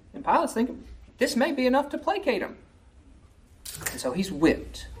 And Pilate's thinking, this may be enough to placate him. And so he's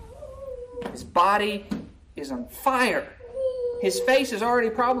whipped. His body is on fire. His face is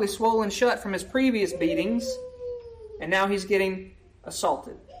already probably swollen shut from his previous beatings. And now he's getting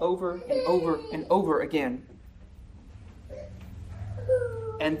assaulted over and over and over again.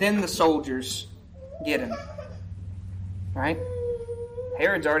 And then the soldiers get him. Right?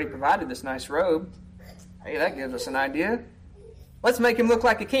 Herod's already provided this nice robe. Hey, that gives us an idea. Let's make him look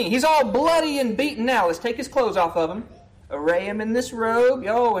like a king. He's all bloody and beaten now. Let's take his clothes off of him. Array him in this robe.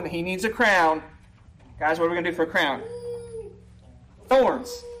 And he needs a crown. Guys, what are we going to do for a crown?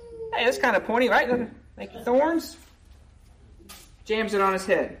 Thorns. Hey, that's kind of pointy, right? Make thorns. Jams it on his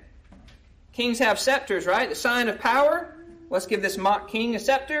head. Kings have scepters, right? The sign of power. Let's give this mock king a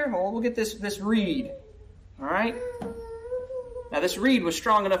scepter. Well, we'll get this reed. All right? Now, this reed was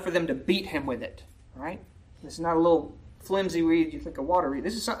strong enough for them to beat him with it. All right? This is not a little flimsy reed you think a water reed.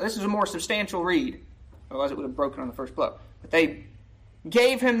 This is a more substantial reed. Otherwise, it would have broken on the first blow. But they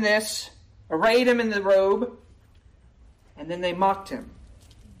gave him this, arrayed him in the robe, and then they mocked him.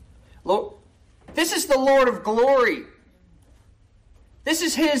 Lord, this is the Lord of glory. This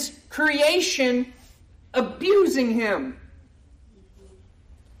is his creation abusing him.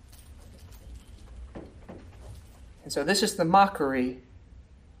 And so this is the mockery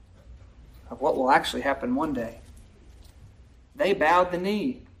of what will actually happen one day. They bowed the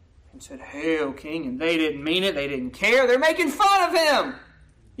knee and said, "Hail, King," and they didn't mean it. They didn't care. They're making fun of him.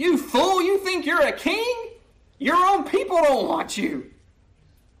 You fool, you think you're a king? Your own people don't want you.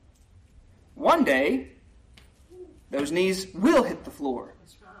 One day, those knees will hit the floor.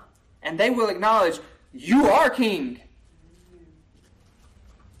 And they will acknowledge, you are king.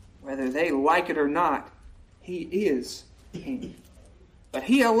 Whether they like it or not, he is king. But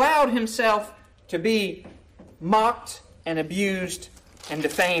he allowed himself to be mocked and abused and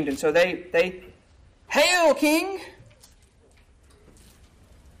defamed. And so they "Hail, King!"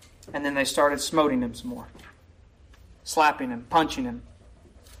 And then they started smoting him some more. Slapping him, punching him.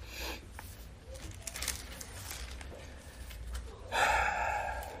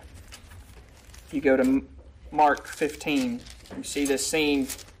 You go to Mark 15. You see this scene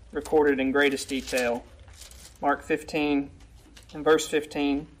recorded in greatest detail. Mark 15 and verse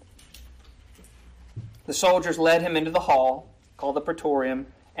 15. The soldiers led him into the hall, called the Praetorium,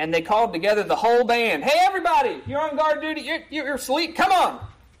 and they called together the whole band. "Hey, everybody! You're on guard duty. You're asleep. Come on!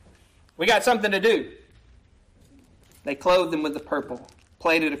 We got something to do." They clothed him with the purple,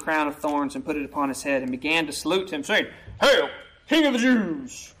 plaited a crown of thorns, and put it upon his head, and began to salute him, saying, "Hail, King of the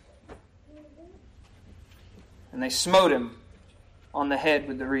Jews!" And they smote him on the head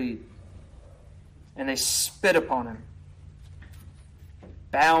with the reed. And they spit upon him,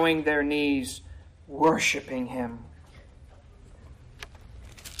 bowing their knees, worshiping him.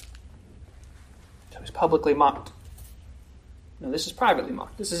 So he's publicly mocked. No, this is privately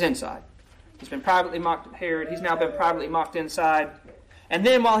mocked. This is inside. He's been privately mocked at Herod. He's now been privately mocked inside. And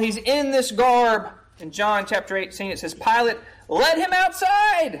then while he's in this garb, in John chapter 18, it says, Pilate led him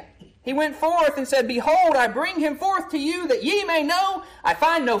outside. He went forth and said, "Behold, I bring him forth to you, that ye may know I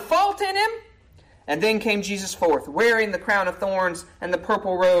find no fault in him." And then came Jesus forth, wearing the crown of thorns and the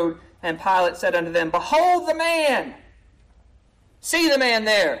purple robe. And Pilate said unto them, "Behold the man! See the man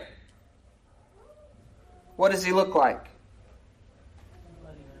there." What does he look like?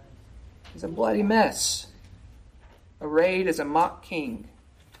 He's a bloody mess, arrayed as a mock king,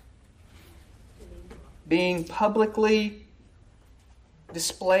 being publicly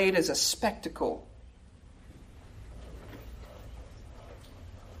displayed as a spectacle.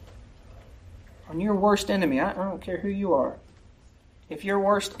 On your worst enemy, I don't care who you are, if your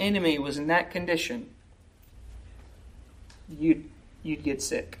worst enemy was in that condition, you'd get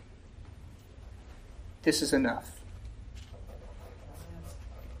sick. This is enough.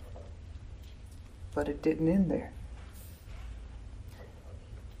 But it didn't end there.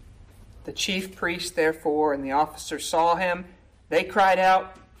 The chief priest, therefore, and the officers saw him. They cried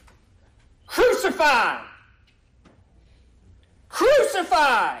out, "Crucify!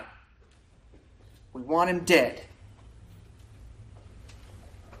 Crucify! We want him dead."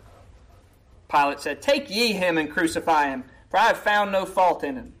 Pilate said, "Take ye him and crucify him, for I have found no fault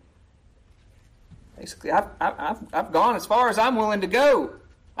in him." Basically, I've gone as far as I'm willing to go.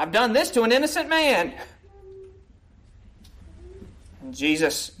 I've done this to an innocent man. And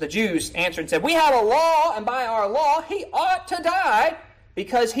the Jews answered and said, "We have a law, and by our law he ought to die,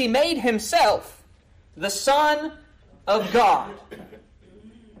 because he made himself the Son of God."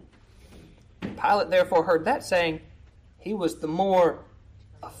 Pilate therefore heard that saying, he was the more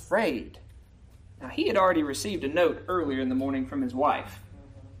afraid. Now he had already received a note earlier in the morning from his wife.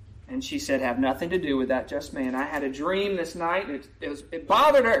 And she said, "Have nothing to do with that just man. I had a dream this night, and it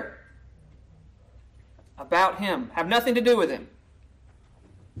bothered her about him. Have nothing to do with him."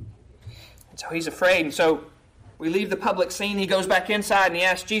 And so he's afraid. And so we leave the public scene. He goes back inside and he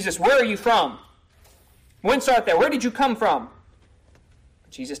asks Jesus, "Where are you from? Whence art thou? Where did you come from?"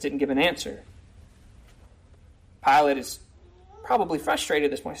 But Jesus didn't give an answer. Pilate is probably frustrated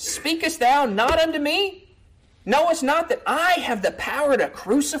at this point. "Speakest thou not unto me? Knowest not that I have the power to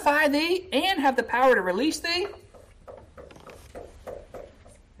crucify thee and have the power to release thee?"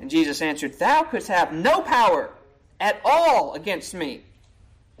 And Jesus answered, "Thou couldst have no power at all against me,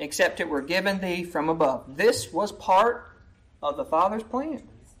 except it were given thee from above." This was part of the Father's plan.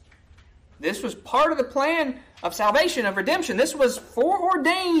 This was part of the plan of salvation, of redemption. This was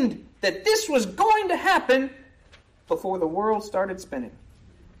foreordained that this was going to happen before the world started spinning.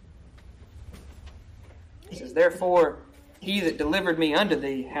 He says, "Therefore, he that delivered me unto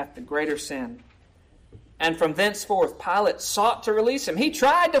thee hath the greater sin." And from thenceforth Pilate sought to release him. He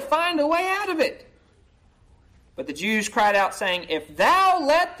tried to find a way out of it. But the Jews cried out, saying, "If thou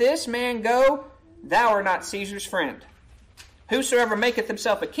let this man go, thou art not Caesar's friend. Whosoever maketh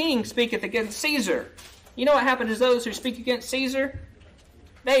himself a king speaketh against Caesar." You know what happens to those who speak against Caesar?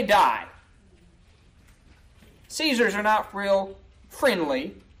 They die. Caesars are not real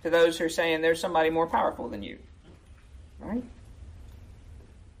friendly to those who are saying there's somebody more powerful than you. Right?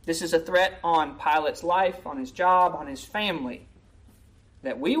 This is a threat on Pilate's life, on his job, on his family.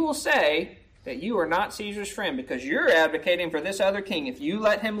 That we will say that you are not Caesar's friend because you're advocating for this other king if you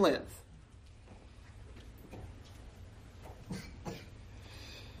let him live.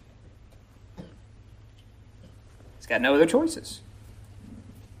 He's got no other choices.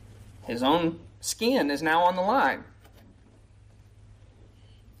 His own skin is now on the line.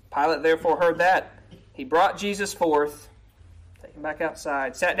 Pilate therefore heard that. He brought Jesus forth, take him back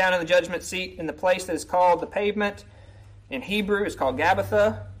outside, sat down in the judgment seat in the place that is called the pavement. In Hebrew, it's called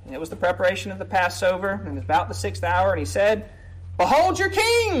Gabbatha, and it was the preparation of the Passover, and it was about the 6th hour, and he said, "Behold your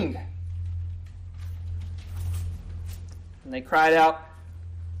king!" And they cried out,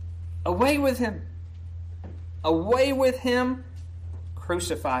 "Away with him! Away with him!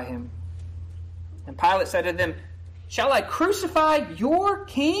 Crucify him!" And Pilate said to them, "Shall I crucify your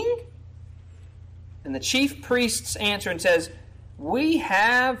king?" And the chief priests answer and says, "We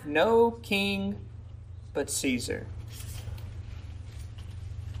have no king but Caesar."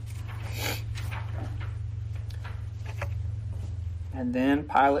 And then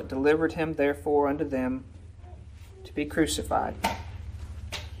Pilate delivered him therefore unto them to be crucified.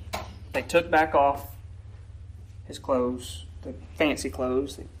 They took back off his clothes, the fancy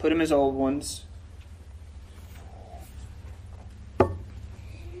clothes. They put him his old ones.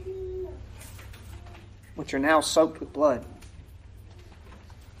 Which are now soaked with blood.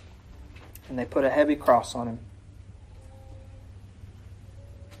 And they put a heavy cross on him.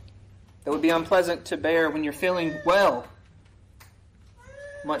 That would be unpleasant to bear when you're feeling well,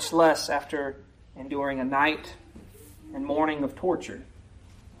 much less after enduring a night and morning of torture.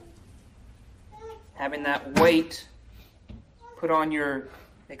 Having that weight put on your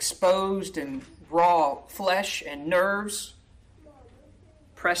exposed and raw flesh and nerves,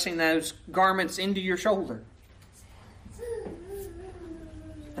 pressing those garments into your shoulder.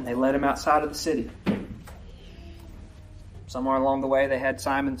 And they led him outside of the city. Somewhere along the way they had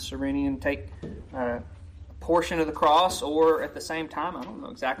Simon the Cyrenian take a portion of the cross, or at the same time, I don't know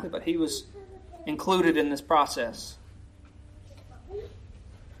exactly, but he was included in this process.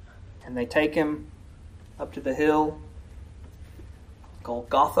 And they take him up to the hill,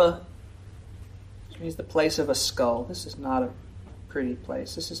 Golgotha, which means the place of a skull. This is not a pretty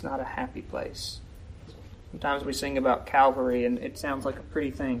place. This is not a happy place. Sometimes we sing about Calvary and it sounds like a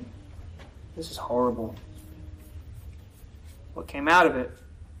pretty thing. This is horrible. What came out of it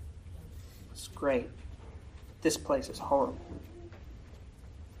was great. This place is horrible.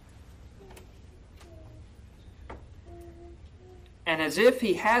 And as if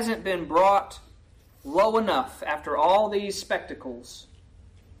he hasn't been brought low enough after all these spectacles,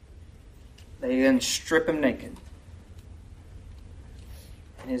 they then strip him naked.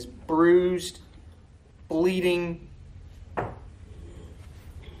 And his bruised, bleeding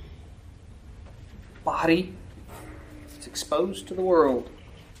body is exposed to the world.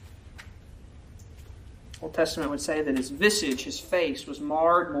 The Old Testament would say that his visage, his face, was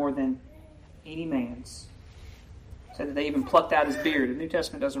marred more than any man's. It said that they even plucked out his beard. The New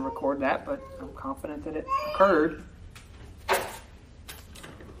Testament doesn't record that, but I'm confident that it occurred.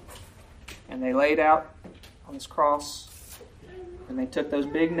 And they laid out on this cross, and they took those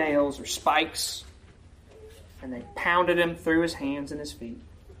big nails or spikes, and they pounded him through his hands and his feet.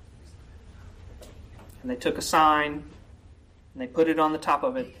 And they took a sign, and they put it on the top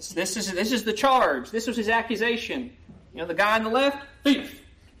of it. This is the charge. This was his accusation. You know, the guy on the left, thief.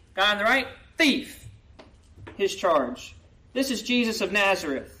 Guy on the right, thief. his charge. This is Jesus of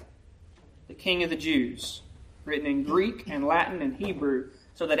Nazareth, the King of the Jews, written in Greek and Latin and Hebrew,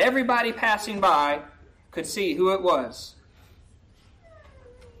 so that everybody passing by could see who it was.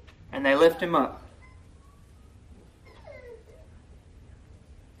 And they lift him up.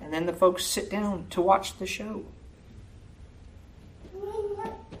 And then the folks sit down to watch the show.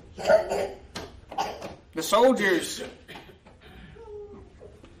 The soldiers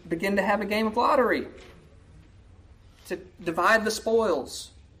begin to have a game of lottery to divide the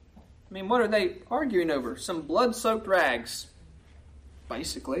spoils. I mean, what are they arguing over? Some blood-soaked rags,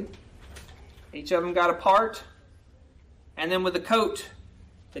 basically. Each of them got a part. And then with a coat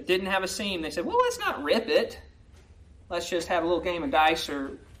that didn't have a seam, they said, well, let's not rip it. Let's just have a little game of dice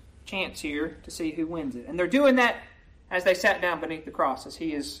or chance here to see who wins it. And they're doing that as they sat down beneath the cross, as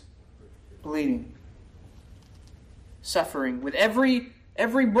he is bleeding, suffering with every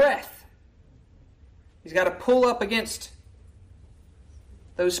breath. He's got to pull up against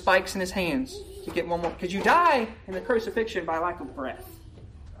those spikes in his hands to get one more. Because you die in the crucifixion by lack of breath.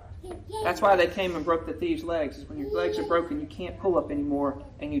 That's why they came and broke the thief's legs. Is when your legs are broken, you can't pull up anymore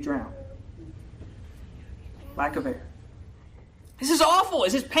and you drown. Lack of air. This is awful.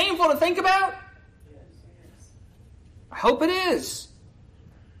 Is this painful to think about? I hope it is.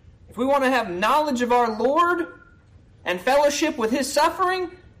 If we want to have knowledge of our Lord and fellowship with his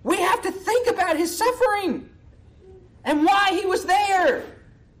suffering, we have to think about his suffering and why he was there.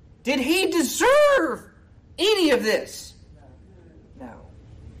 Did he deserve any of this? No.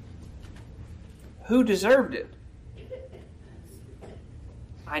 Who deserved it?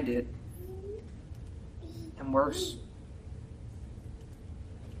 I did. And worse.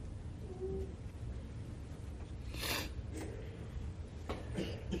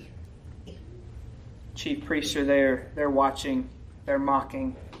 Chief priests are there. They're watching. They're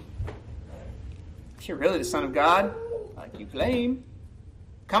mocking. If you're really the Son of God, like you claim,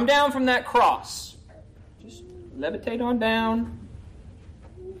 come down from that cross. Just levitate on down.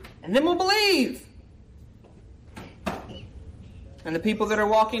 And then we'll believe. And the people that are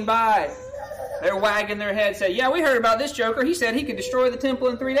walking by, they're wagging their heads, say, yeah, we heard about this joker. He said he could destroy the temple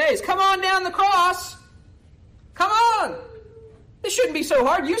in 3 days. Come on down the cross. Come on. This shouldn't be so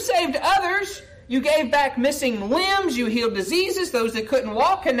hard. You saved others. You gave back missing limbs. You healed diseases. Those that couldn't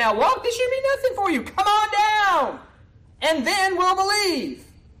walk can now walk. This should be nothing for you. Come on down. And then we'll believe.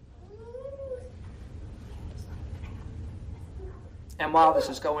 And while this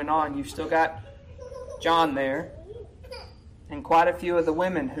is going on, you've still got John there. And quite a few of the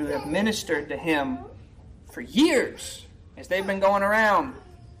women who have ministered to him for years as they've been going around.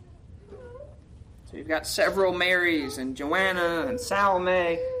 So you've got several Marys and Joanna and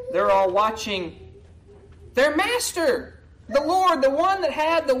Salome. They're all watching their master, the Lord, the one that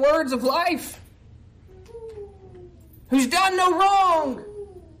had the words of life, who's done no wrong.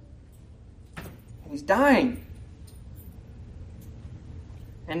 And he's dying.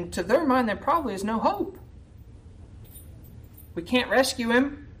 And to their mind, there probably is no hope. We can't rescue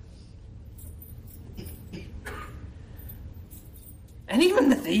him. And even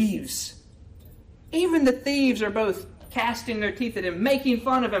the thieves are both casting their teeth at him, making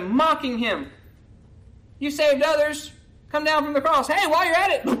fun of him, mocking him. You saved others. Come down from the cross. Hey, while you're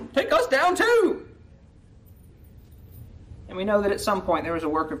at it, take us down too. And we know that at some point there was a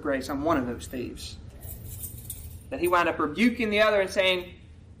work of grace on one of those thieves. That he wound up rebuking the other and saying,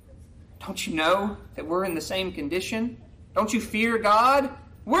 don't you know that we're in the same condition? Don't you fear God?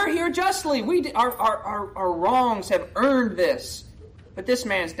 We're here justly. Our wrongs have earned this. But this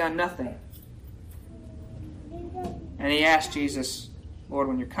man's done nothing. And he asked Jesus, Lord,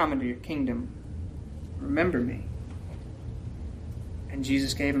 when you're coming to your kingdom, remember me. And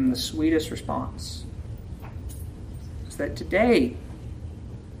Jesus gave him the sweetest response. It's that today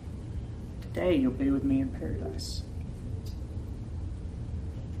you'll be with me in paradise.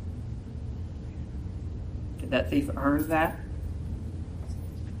 Did that thief earn that?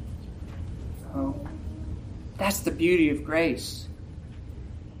 No. That's the beauty of grace.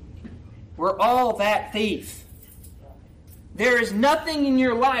 We're all that thief. There is nothing in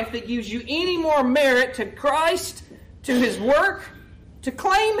your life that gives you any more merit to Christ, to his work, to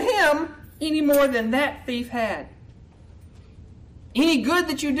claim him any more than that thief had. Any good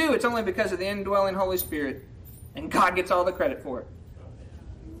that you do, it's only because of the indwelling Holy Spirit. And God gets all the credit for it.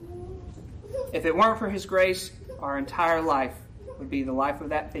 If it weren't for his grace, our entire life would be the life of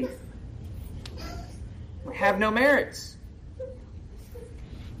that thief. We have no merits.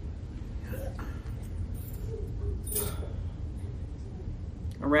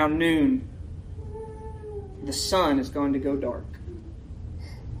 Around noon, the sun is going to go dark.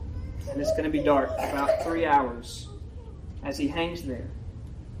 And it's going to be dark for about 3 hours as he hangs there.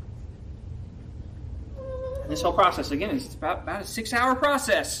 And this whole process, again, is about a 6-hour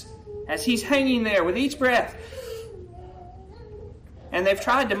process as he's hanging there with each breath. And they've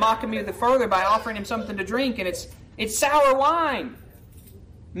tried to mock him even further by offering him something to drink, and it's sour wine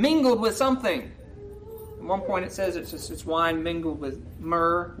mingled with something. At one point it says it's wine mingled with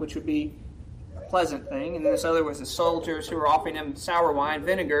myrrh, which would be a pleasant thing. And then this other was the soldiers who were offering him sour wine,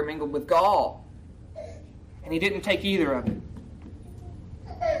 vinegar mingled with gall. And he didn't take either of it.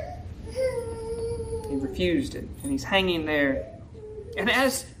 He refused it. And he's hanging there. And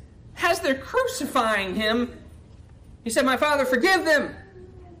as they're crucifying him, he said, "My Father, forgive them.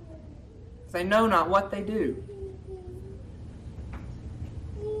 They know not what they do."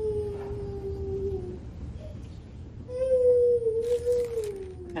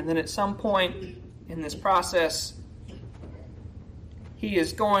 And then at some point in this process, he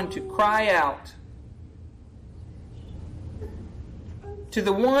is going to cry out to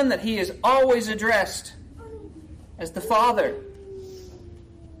the one that he has always addressed as the Father,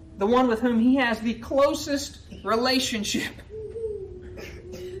 the one with whom he has the closest relationship.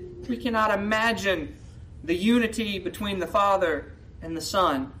 We cannot imagine the unity between the Father and the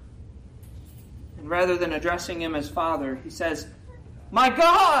Son. And rather than addressing him as Father, he says, "My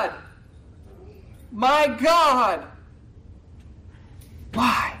God! My God!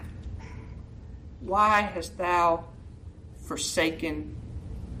 Why? Why hast thou forsaken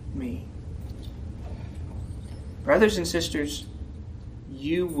me?" Brothers and sisters,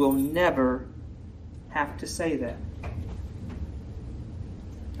 you will never have to say that.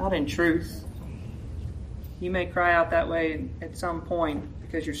 Not in truth. You may cry out that way at some point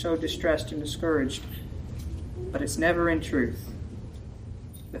because you're so distressed and discouraged, but it's never in truth.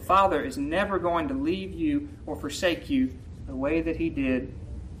 The Father is never going to leave you or forsake you the way that he did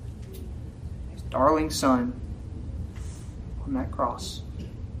his darling Son on that cross.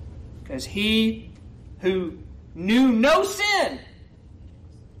 Because he who knew no sin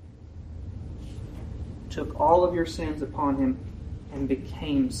took all of your sins upon him and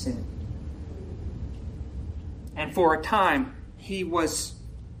became sin. And for a time, he was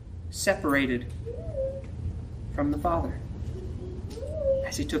separated from the Father,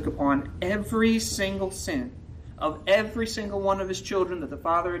 as he took upon every single sin of every single one of his children that the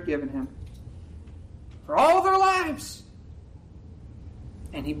Father had given him for all their lives.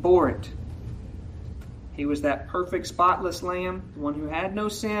 And he bore it. He was that perfect, spotless lamb, the one who had no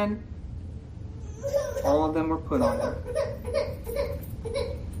sin. All of them were put on him.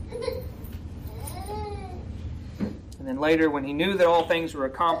 And then later, when he knew that all things were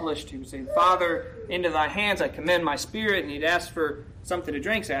accomplished, he would say, "Father, into thy hands I commend my spirit." And he'd ask for something to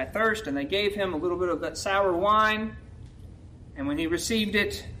drink, say, "I thirst." And they gave him a little bit of that sour wine. And when he received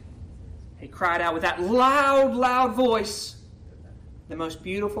it, he cried out with that loud, loud voice the most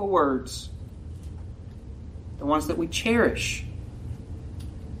beautiful words, the ones that we cherish.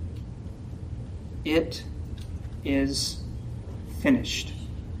 "It is finished."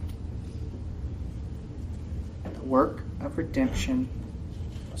 The work of redemption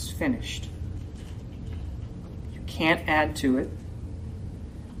was finished. You can't add to it.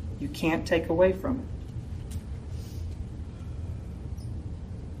 You can't take away from it.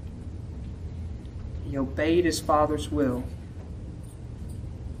 He obeyed his Father's will.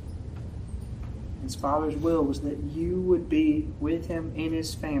 His Father's will was that you would be with him in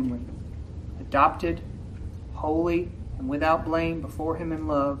his family, adopted, holy, and without blame before him in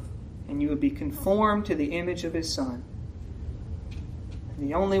love, and you would be conformed to the image of his Son. And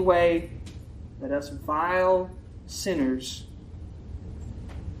the only way that us vile sinners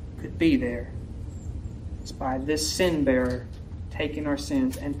could be there is by this sin bearer taking our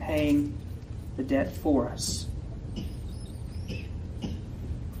sins and paying the debt for us.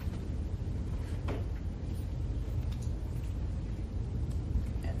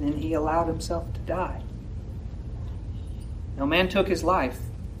 And then he allowed himself to die. No man took his life.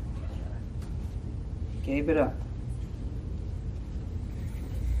 He gave it up.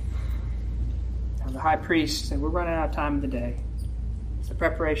 Now the high priest said, "We're running out of time in the day. It's the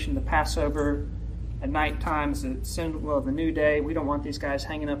preparation of the Passover. At night times, the symbol of a new day. We don't want these guys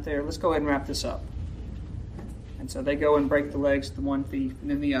hanging up there. Let's go ahead and wrap this up." And so they go and break the legs of the one thief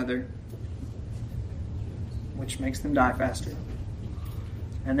and then the other, which makes them die faster.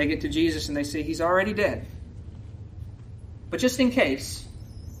 And they get to Jesus and they see he's already dead. But just in case,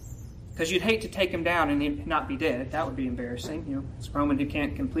 because you'd hate to take him down and he'd not be dead. That would be embarrassing. You know, it's a Roman who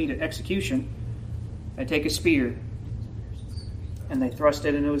can't complete an execution. They take a spear and they thrust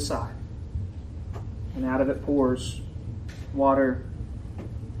it into his side. And out of it pours water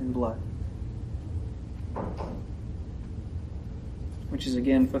in blood. Which is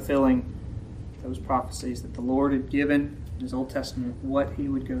again fulfilling those prophecies that the Lord had given in His Old Testament of what He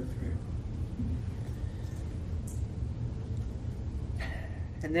would go through.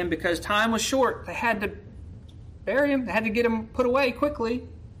 And then because time was short, they had to bury Him. They had to get Him put away quickly.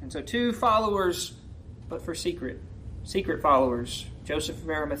 And so 2 followers, but for secret followers, Joseph of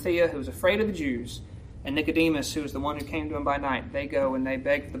Arimathea, who was afraid of the Jews, and Nicodemus, who was the one who came to Him by night. They go and they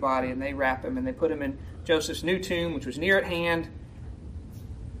beg for the body, and they wrap Him, and they put Him in Joseph's new tomb, which was near at hand.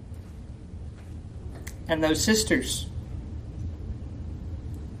 And those sisters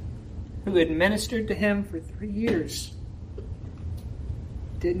who had ministered to Him for 3 years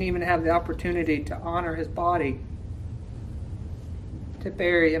didn't even have the opportunity to honor His body, to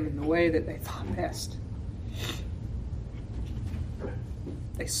bury Him in the way that they thought best.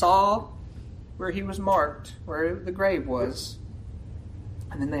 They saw where He was marked, where the grave was,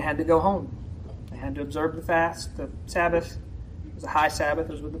 and then they had to go home. They had to observe the fast, the Sabbath. It was a high Sabbath,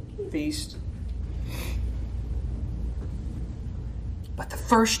 it was with the feast. But the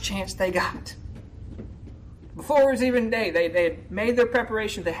first chance they got, before it was even day, they had made their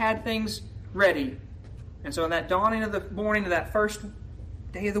preparations, they had things ready. And so in that dawning of the morning of that first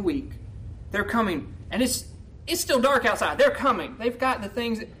day of the week, they're coming. And it's still dark outside. They're coming. They've got the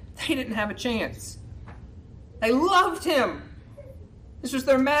things that they didn't have a chance. They loved Him. This was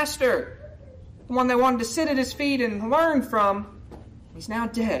their master, the one they wanted to sit at His feet and learn from. He's now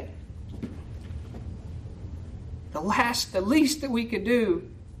dead. The least that we could do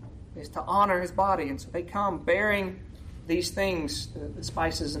is to honor His body. And so they come bearing these things, the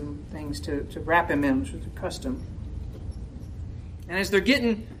spices and things to wrap Him in, which was a custom. And as they're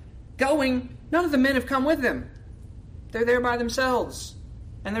going, none of the men have come with them. They're there by themselves.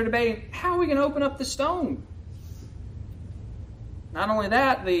 And they're debating, how are we going to open up the stone? Not only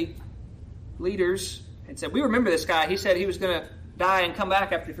that, the leaders had said, we remember this guy. He said he was going to die and come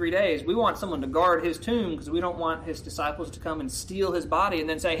back after 3 days. We want someone to guard his tomb because we don't want His disciples to come and steal His body and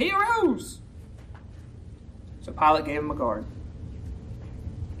then say, He arose! So Pilate gave him a guard.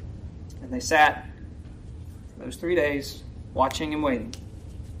 And they sat for those 3 days watching and waiting.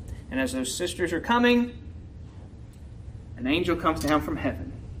 And as those sisters are coming, an angel comes down from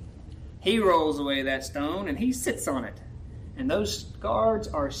heaven. He rolls away that stone and He sits on it. And those guards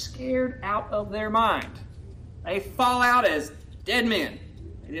are scared out of their mind. They fall out as dead men.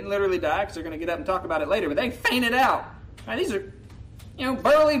 They didn't literally die because they're going to get up and talk about it later, but they fainted out. Now, these are,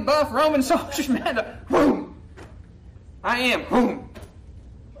 burly, buff Roman soldiers, man. Boom! I am. Boom!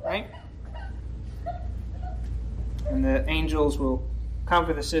 Right? And the angels will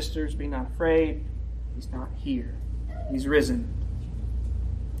comfort the sisters. Be not afraid. He's not here. He's risen.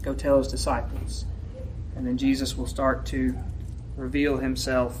 Go tell His disciples. And then Jesus will start to reveal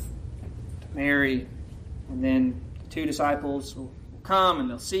Himself to Mary. And then the 2 disciples will come and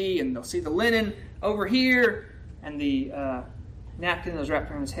they'll see the linen over here and the napkin that was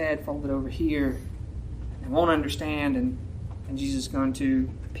wrapped around His head folded over here. They won't understand, and Jesus is going to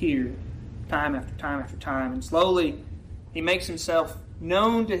appear time after time after time. And slowly He makes Himself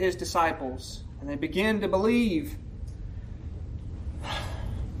known to His disciples, and they begin to believe.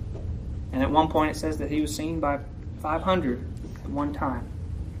 And at one point it says that He was seen by 500 at one time.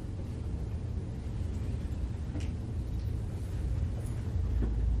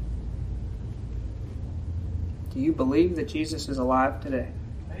 Do you believe that Jesus is alive today?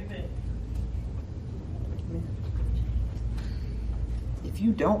 Amen. If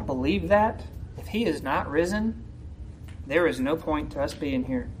you don't believe that, if He is not risen, there is no point to us being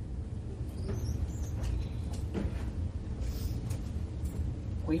here.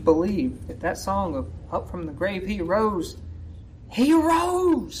 We believe that that song of Up from the Grave He Arose, He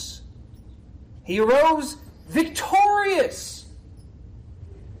arose! He arose victorious!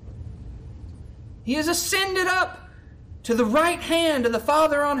 He has ascended up to the right hand of the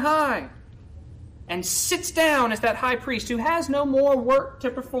Father on high and sits down as that high priest who has no more work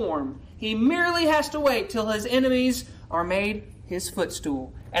to perform. He merely has to wait till His enemies are made His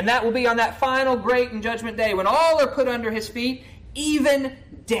footstool. And that will be on that final great and judgment day when all are put under His feet, even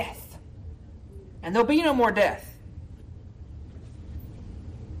death. And there'll be no more death.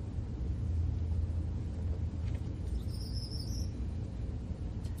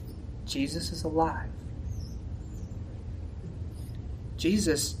 Jesus is alive.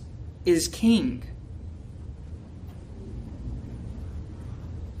 Jesus is King.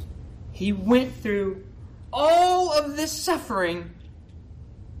 He went through all of this suffering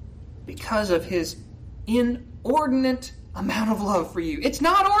because of His inordinate amount of love for you. It's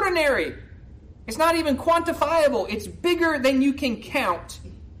not ordinary. It's not even quantifiable. It's bigger than you can count.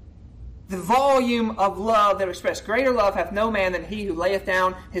 the volume of love that expressed. Greater love hath no man than he who layeth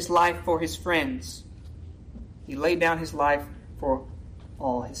down his life for his friends. He laid down his life for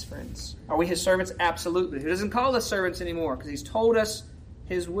all his friends. Are we his servants? Absolutely. He doesn't call us servants anymore because he's told us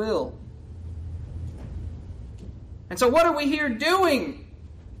his will. And so what are we here doing?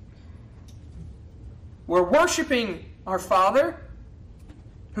 We're worshiping our Father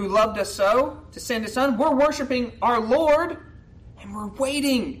who loved us so to send his Son. We're worshiping our Lord, and we're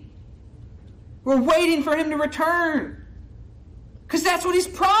waiting. We're waiting for him to return because that's what he's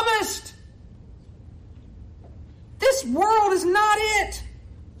promised. This world is not it.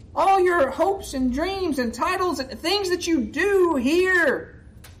 All your hopes and dreams and titles and things that you do here,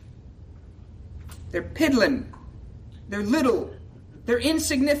 they're piddling. They're little. They're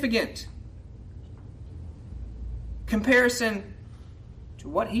insignificant. Comparison to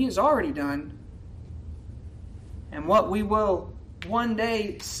what he has already done and what we will one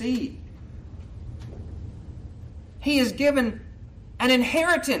day see. He has given an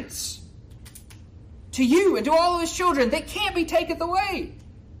inheritance to you and to all of his children that can't be taken away.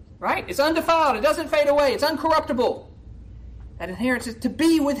 Right? It's undefiled. It doesn't fade away. It's uncorruptible. That inheritance to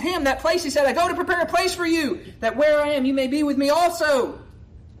be with him. That place, he said, I go to prepare a place for you, that where I am, you may be with me also.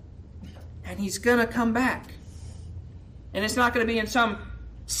 And he's going to come back. And it's not going to be in some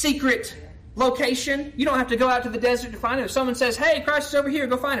secret location. You don't have to go out to the desert to find him. If someone says, hey, Christ is over here,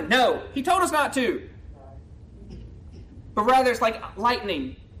 go find him. No, he told us not to. But rather, it's like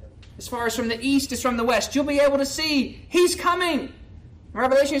lightning. As far as from the east is from the west. You'll be able to see he's coming. In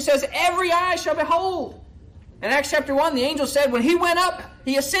Revelation it says, every eye shall behold. In Acts chapter 1, the angel said, when he went up,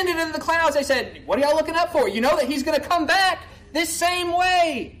 he ascended into the clouds. They said, what are y'all looking up for? You know that he's going to come back this same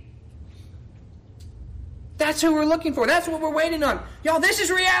way. That's who we're looking for. That's what we're waiting on. Y'all, this is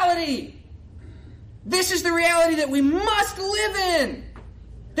reality. This is the reality that we must live in.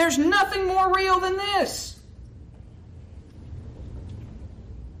 There's nothing more real than this.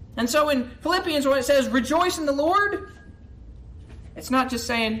 And so in Philippians, when it says, rejoice in the Lord, it's not just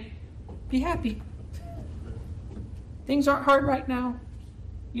saying, be happy. Things aren't hard right now.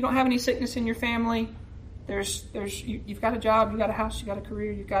 You don't have any sickness in your family. You've got a job, you've got a house, you've got a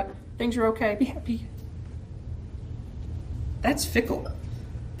career, things are okay. Be happy. That's fickle.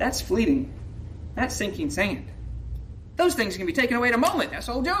 That's fleeting. That's sinking sand. Those things can be taken away in a moment. That's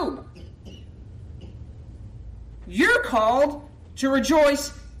old Job. You're called to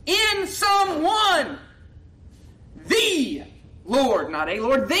rejoice in someone. The Lord, not a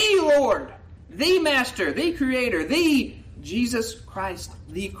Lord, the Lord, the Master, the Creator, the Jesus Christ,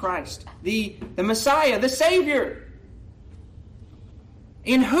 the Messiah, the Savior,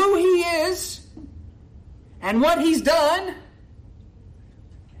 in who he is and what he's done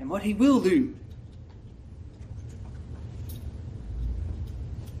and what he will do.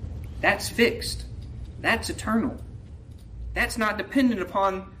 That's fixed. That's eternal. That's not dependent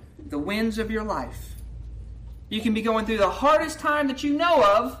upon the winds of your life. You can be going through the hardest time that you know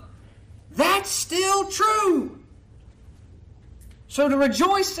of. That's still true. So to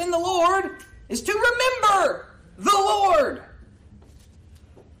rejoice in the Lord is to remember the Lord.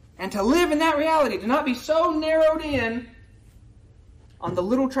 And to live in that reality. To not be so narrowed in on the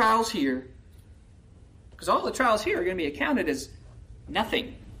little trials here. Because all the trials here are going to be accounted as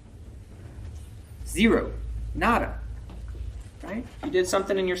nothing. Zero. Nada. Right? If you did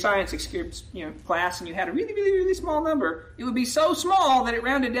something in your science class and you had a really, really, really small number, it would be so small that it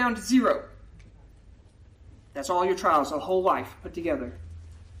rounded down to zero. That's all your trials, a whole life put together,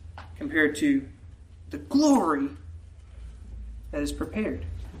 compared to the glory that is prepared.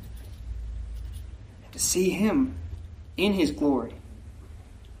 To see him in his glory.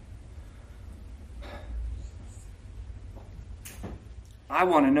 I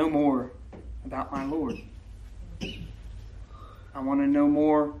want to know more about my Lord. I want to know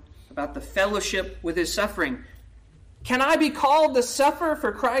more about the fellowship with his suffering. Can I be called to suffer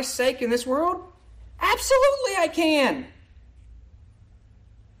for Christ's sake in this world? Absolutely I can.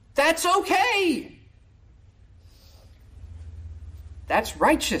 That's okay. That's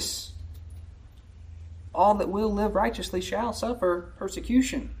righteous. All that will live righteously shall suffer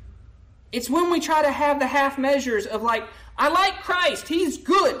persecution. It's when we try to have the half measures of I like Christ, he's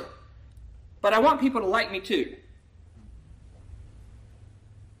good, but I want people to like me too.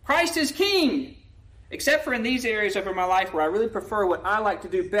 Christ is king, except for in these areas of my life where I really prefer what I like to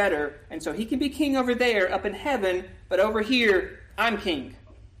do better, and so he can be king over there, up in heaven, but over here, I'm king.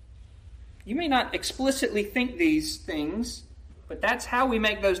 You may not explicitly think these things, but that's how we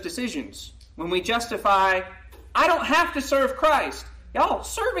make those decisions. When we justify, I don't have to serve Christ. Y'all,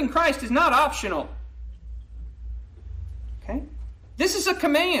 serving Christ is not optional. Okay? This is a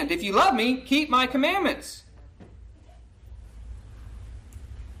command. If you love me, keep my commandments.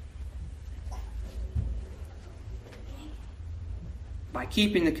 By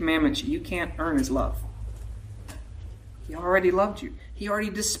keeping the commandments, you can't earn his love. He already loved you. He already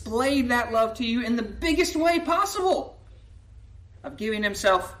displayed that love to you in the biggest way possible of giving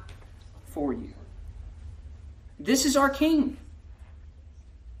himself for you. This is our King.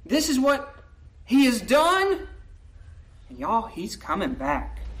 This is what he has done. And y'all, he's coming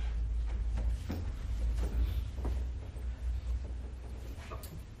back.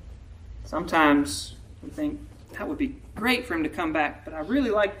 Sometimes we think that would be great for him to come back, but I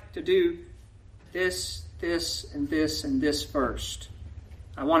really like to do this, and this first.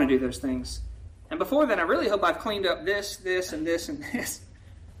 I want to do those things. And before then, I really hope I've cleaned up this, and this.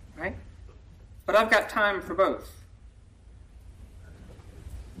 Right? But I've got time for both.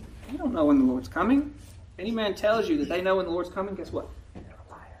 You don't know when the Lord's coming. If any man tells you that they know when the Lord's coming, guess what? They're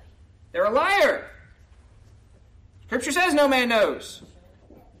a liar. They're a liar. Scripture says no man knows.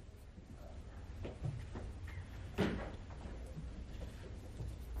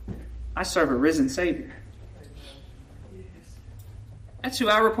 I serve a risen Savior. That's who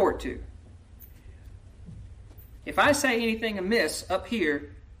I report to. If I say anything amiss up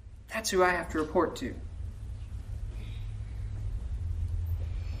here, that's who I have to report to.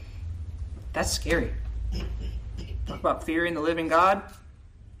 That's scary. Talk about fearing the living God.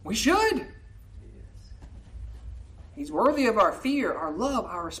 We should. He's worthy of our fear, our love,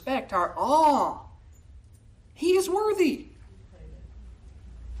 our respect, our awe. He is worthy.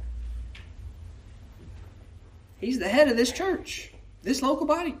 He's the head of this church, this local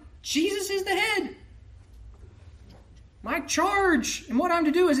body. Jesus is the head. My charge and what I'm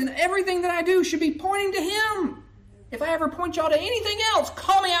to do is in everything that I do should be pointing to him. If I ever point y'all to anything else,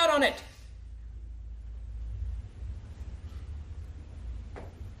 call me out on it.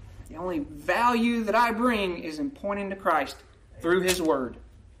 The only value that I bring is in pointing to Christ through his word.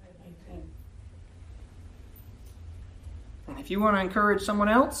 And if you want to encourage someone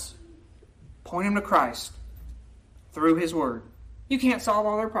else, point them to Christ through his word. You can't solve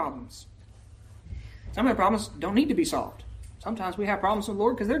all their problems. Some of their problems don't need to be solved. Sometimes we have problems with the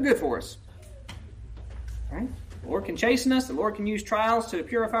Lord because they're good for us. Right? The Lord can chasten us. The Lord can use trials to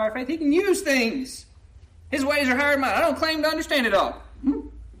purify our faith. He can use things. His ways are higher than mine. I don't claim to understand it all.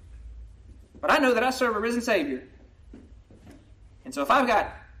 But I know that I serve a risen Savior. And so if I've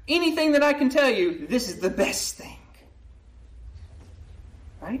got anything that I can tell you, this is the best thing.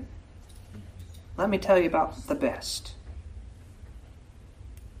 Right? Let me tell you about the best.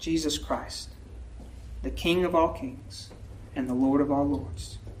 Jesus Christ, the King of all kings and the Lord of all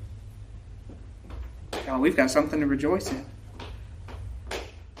lords. God, we've got something to rejoice in.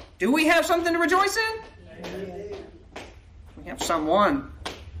 Do we have something to rejoice in? We have someone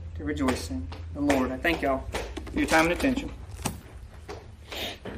to rejoice in. The Lord. I thank y'all for your time and attention.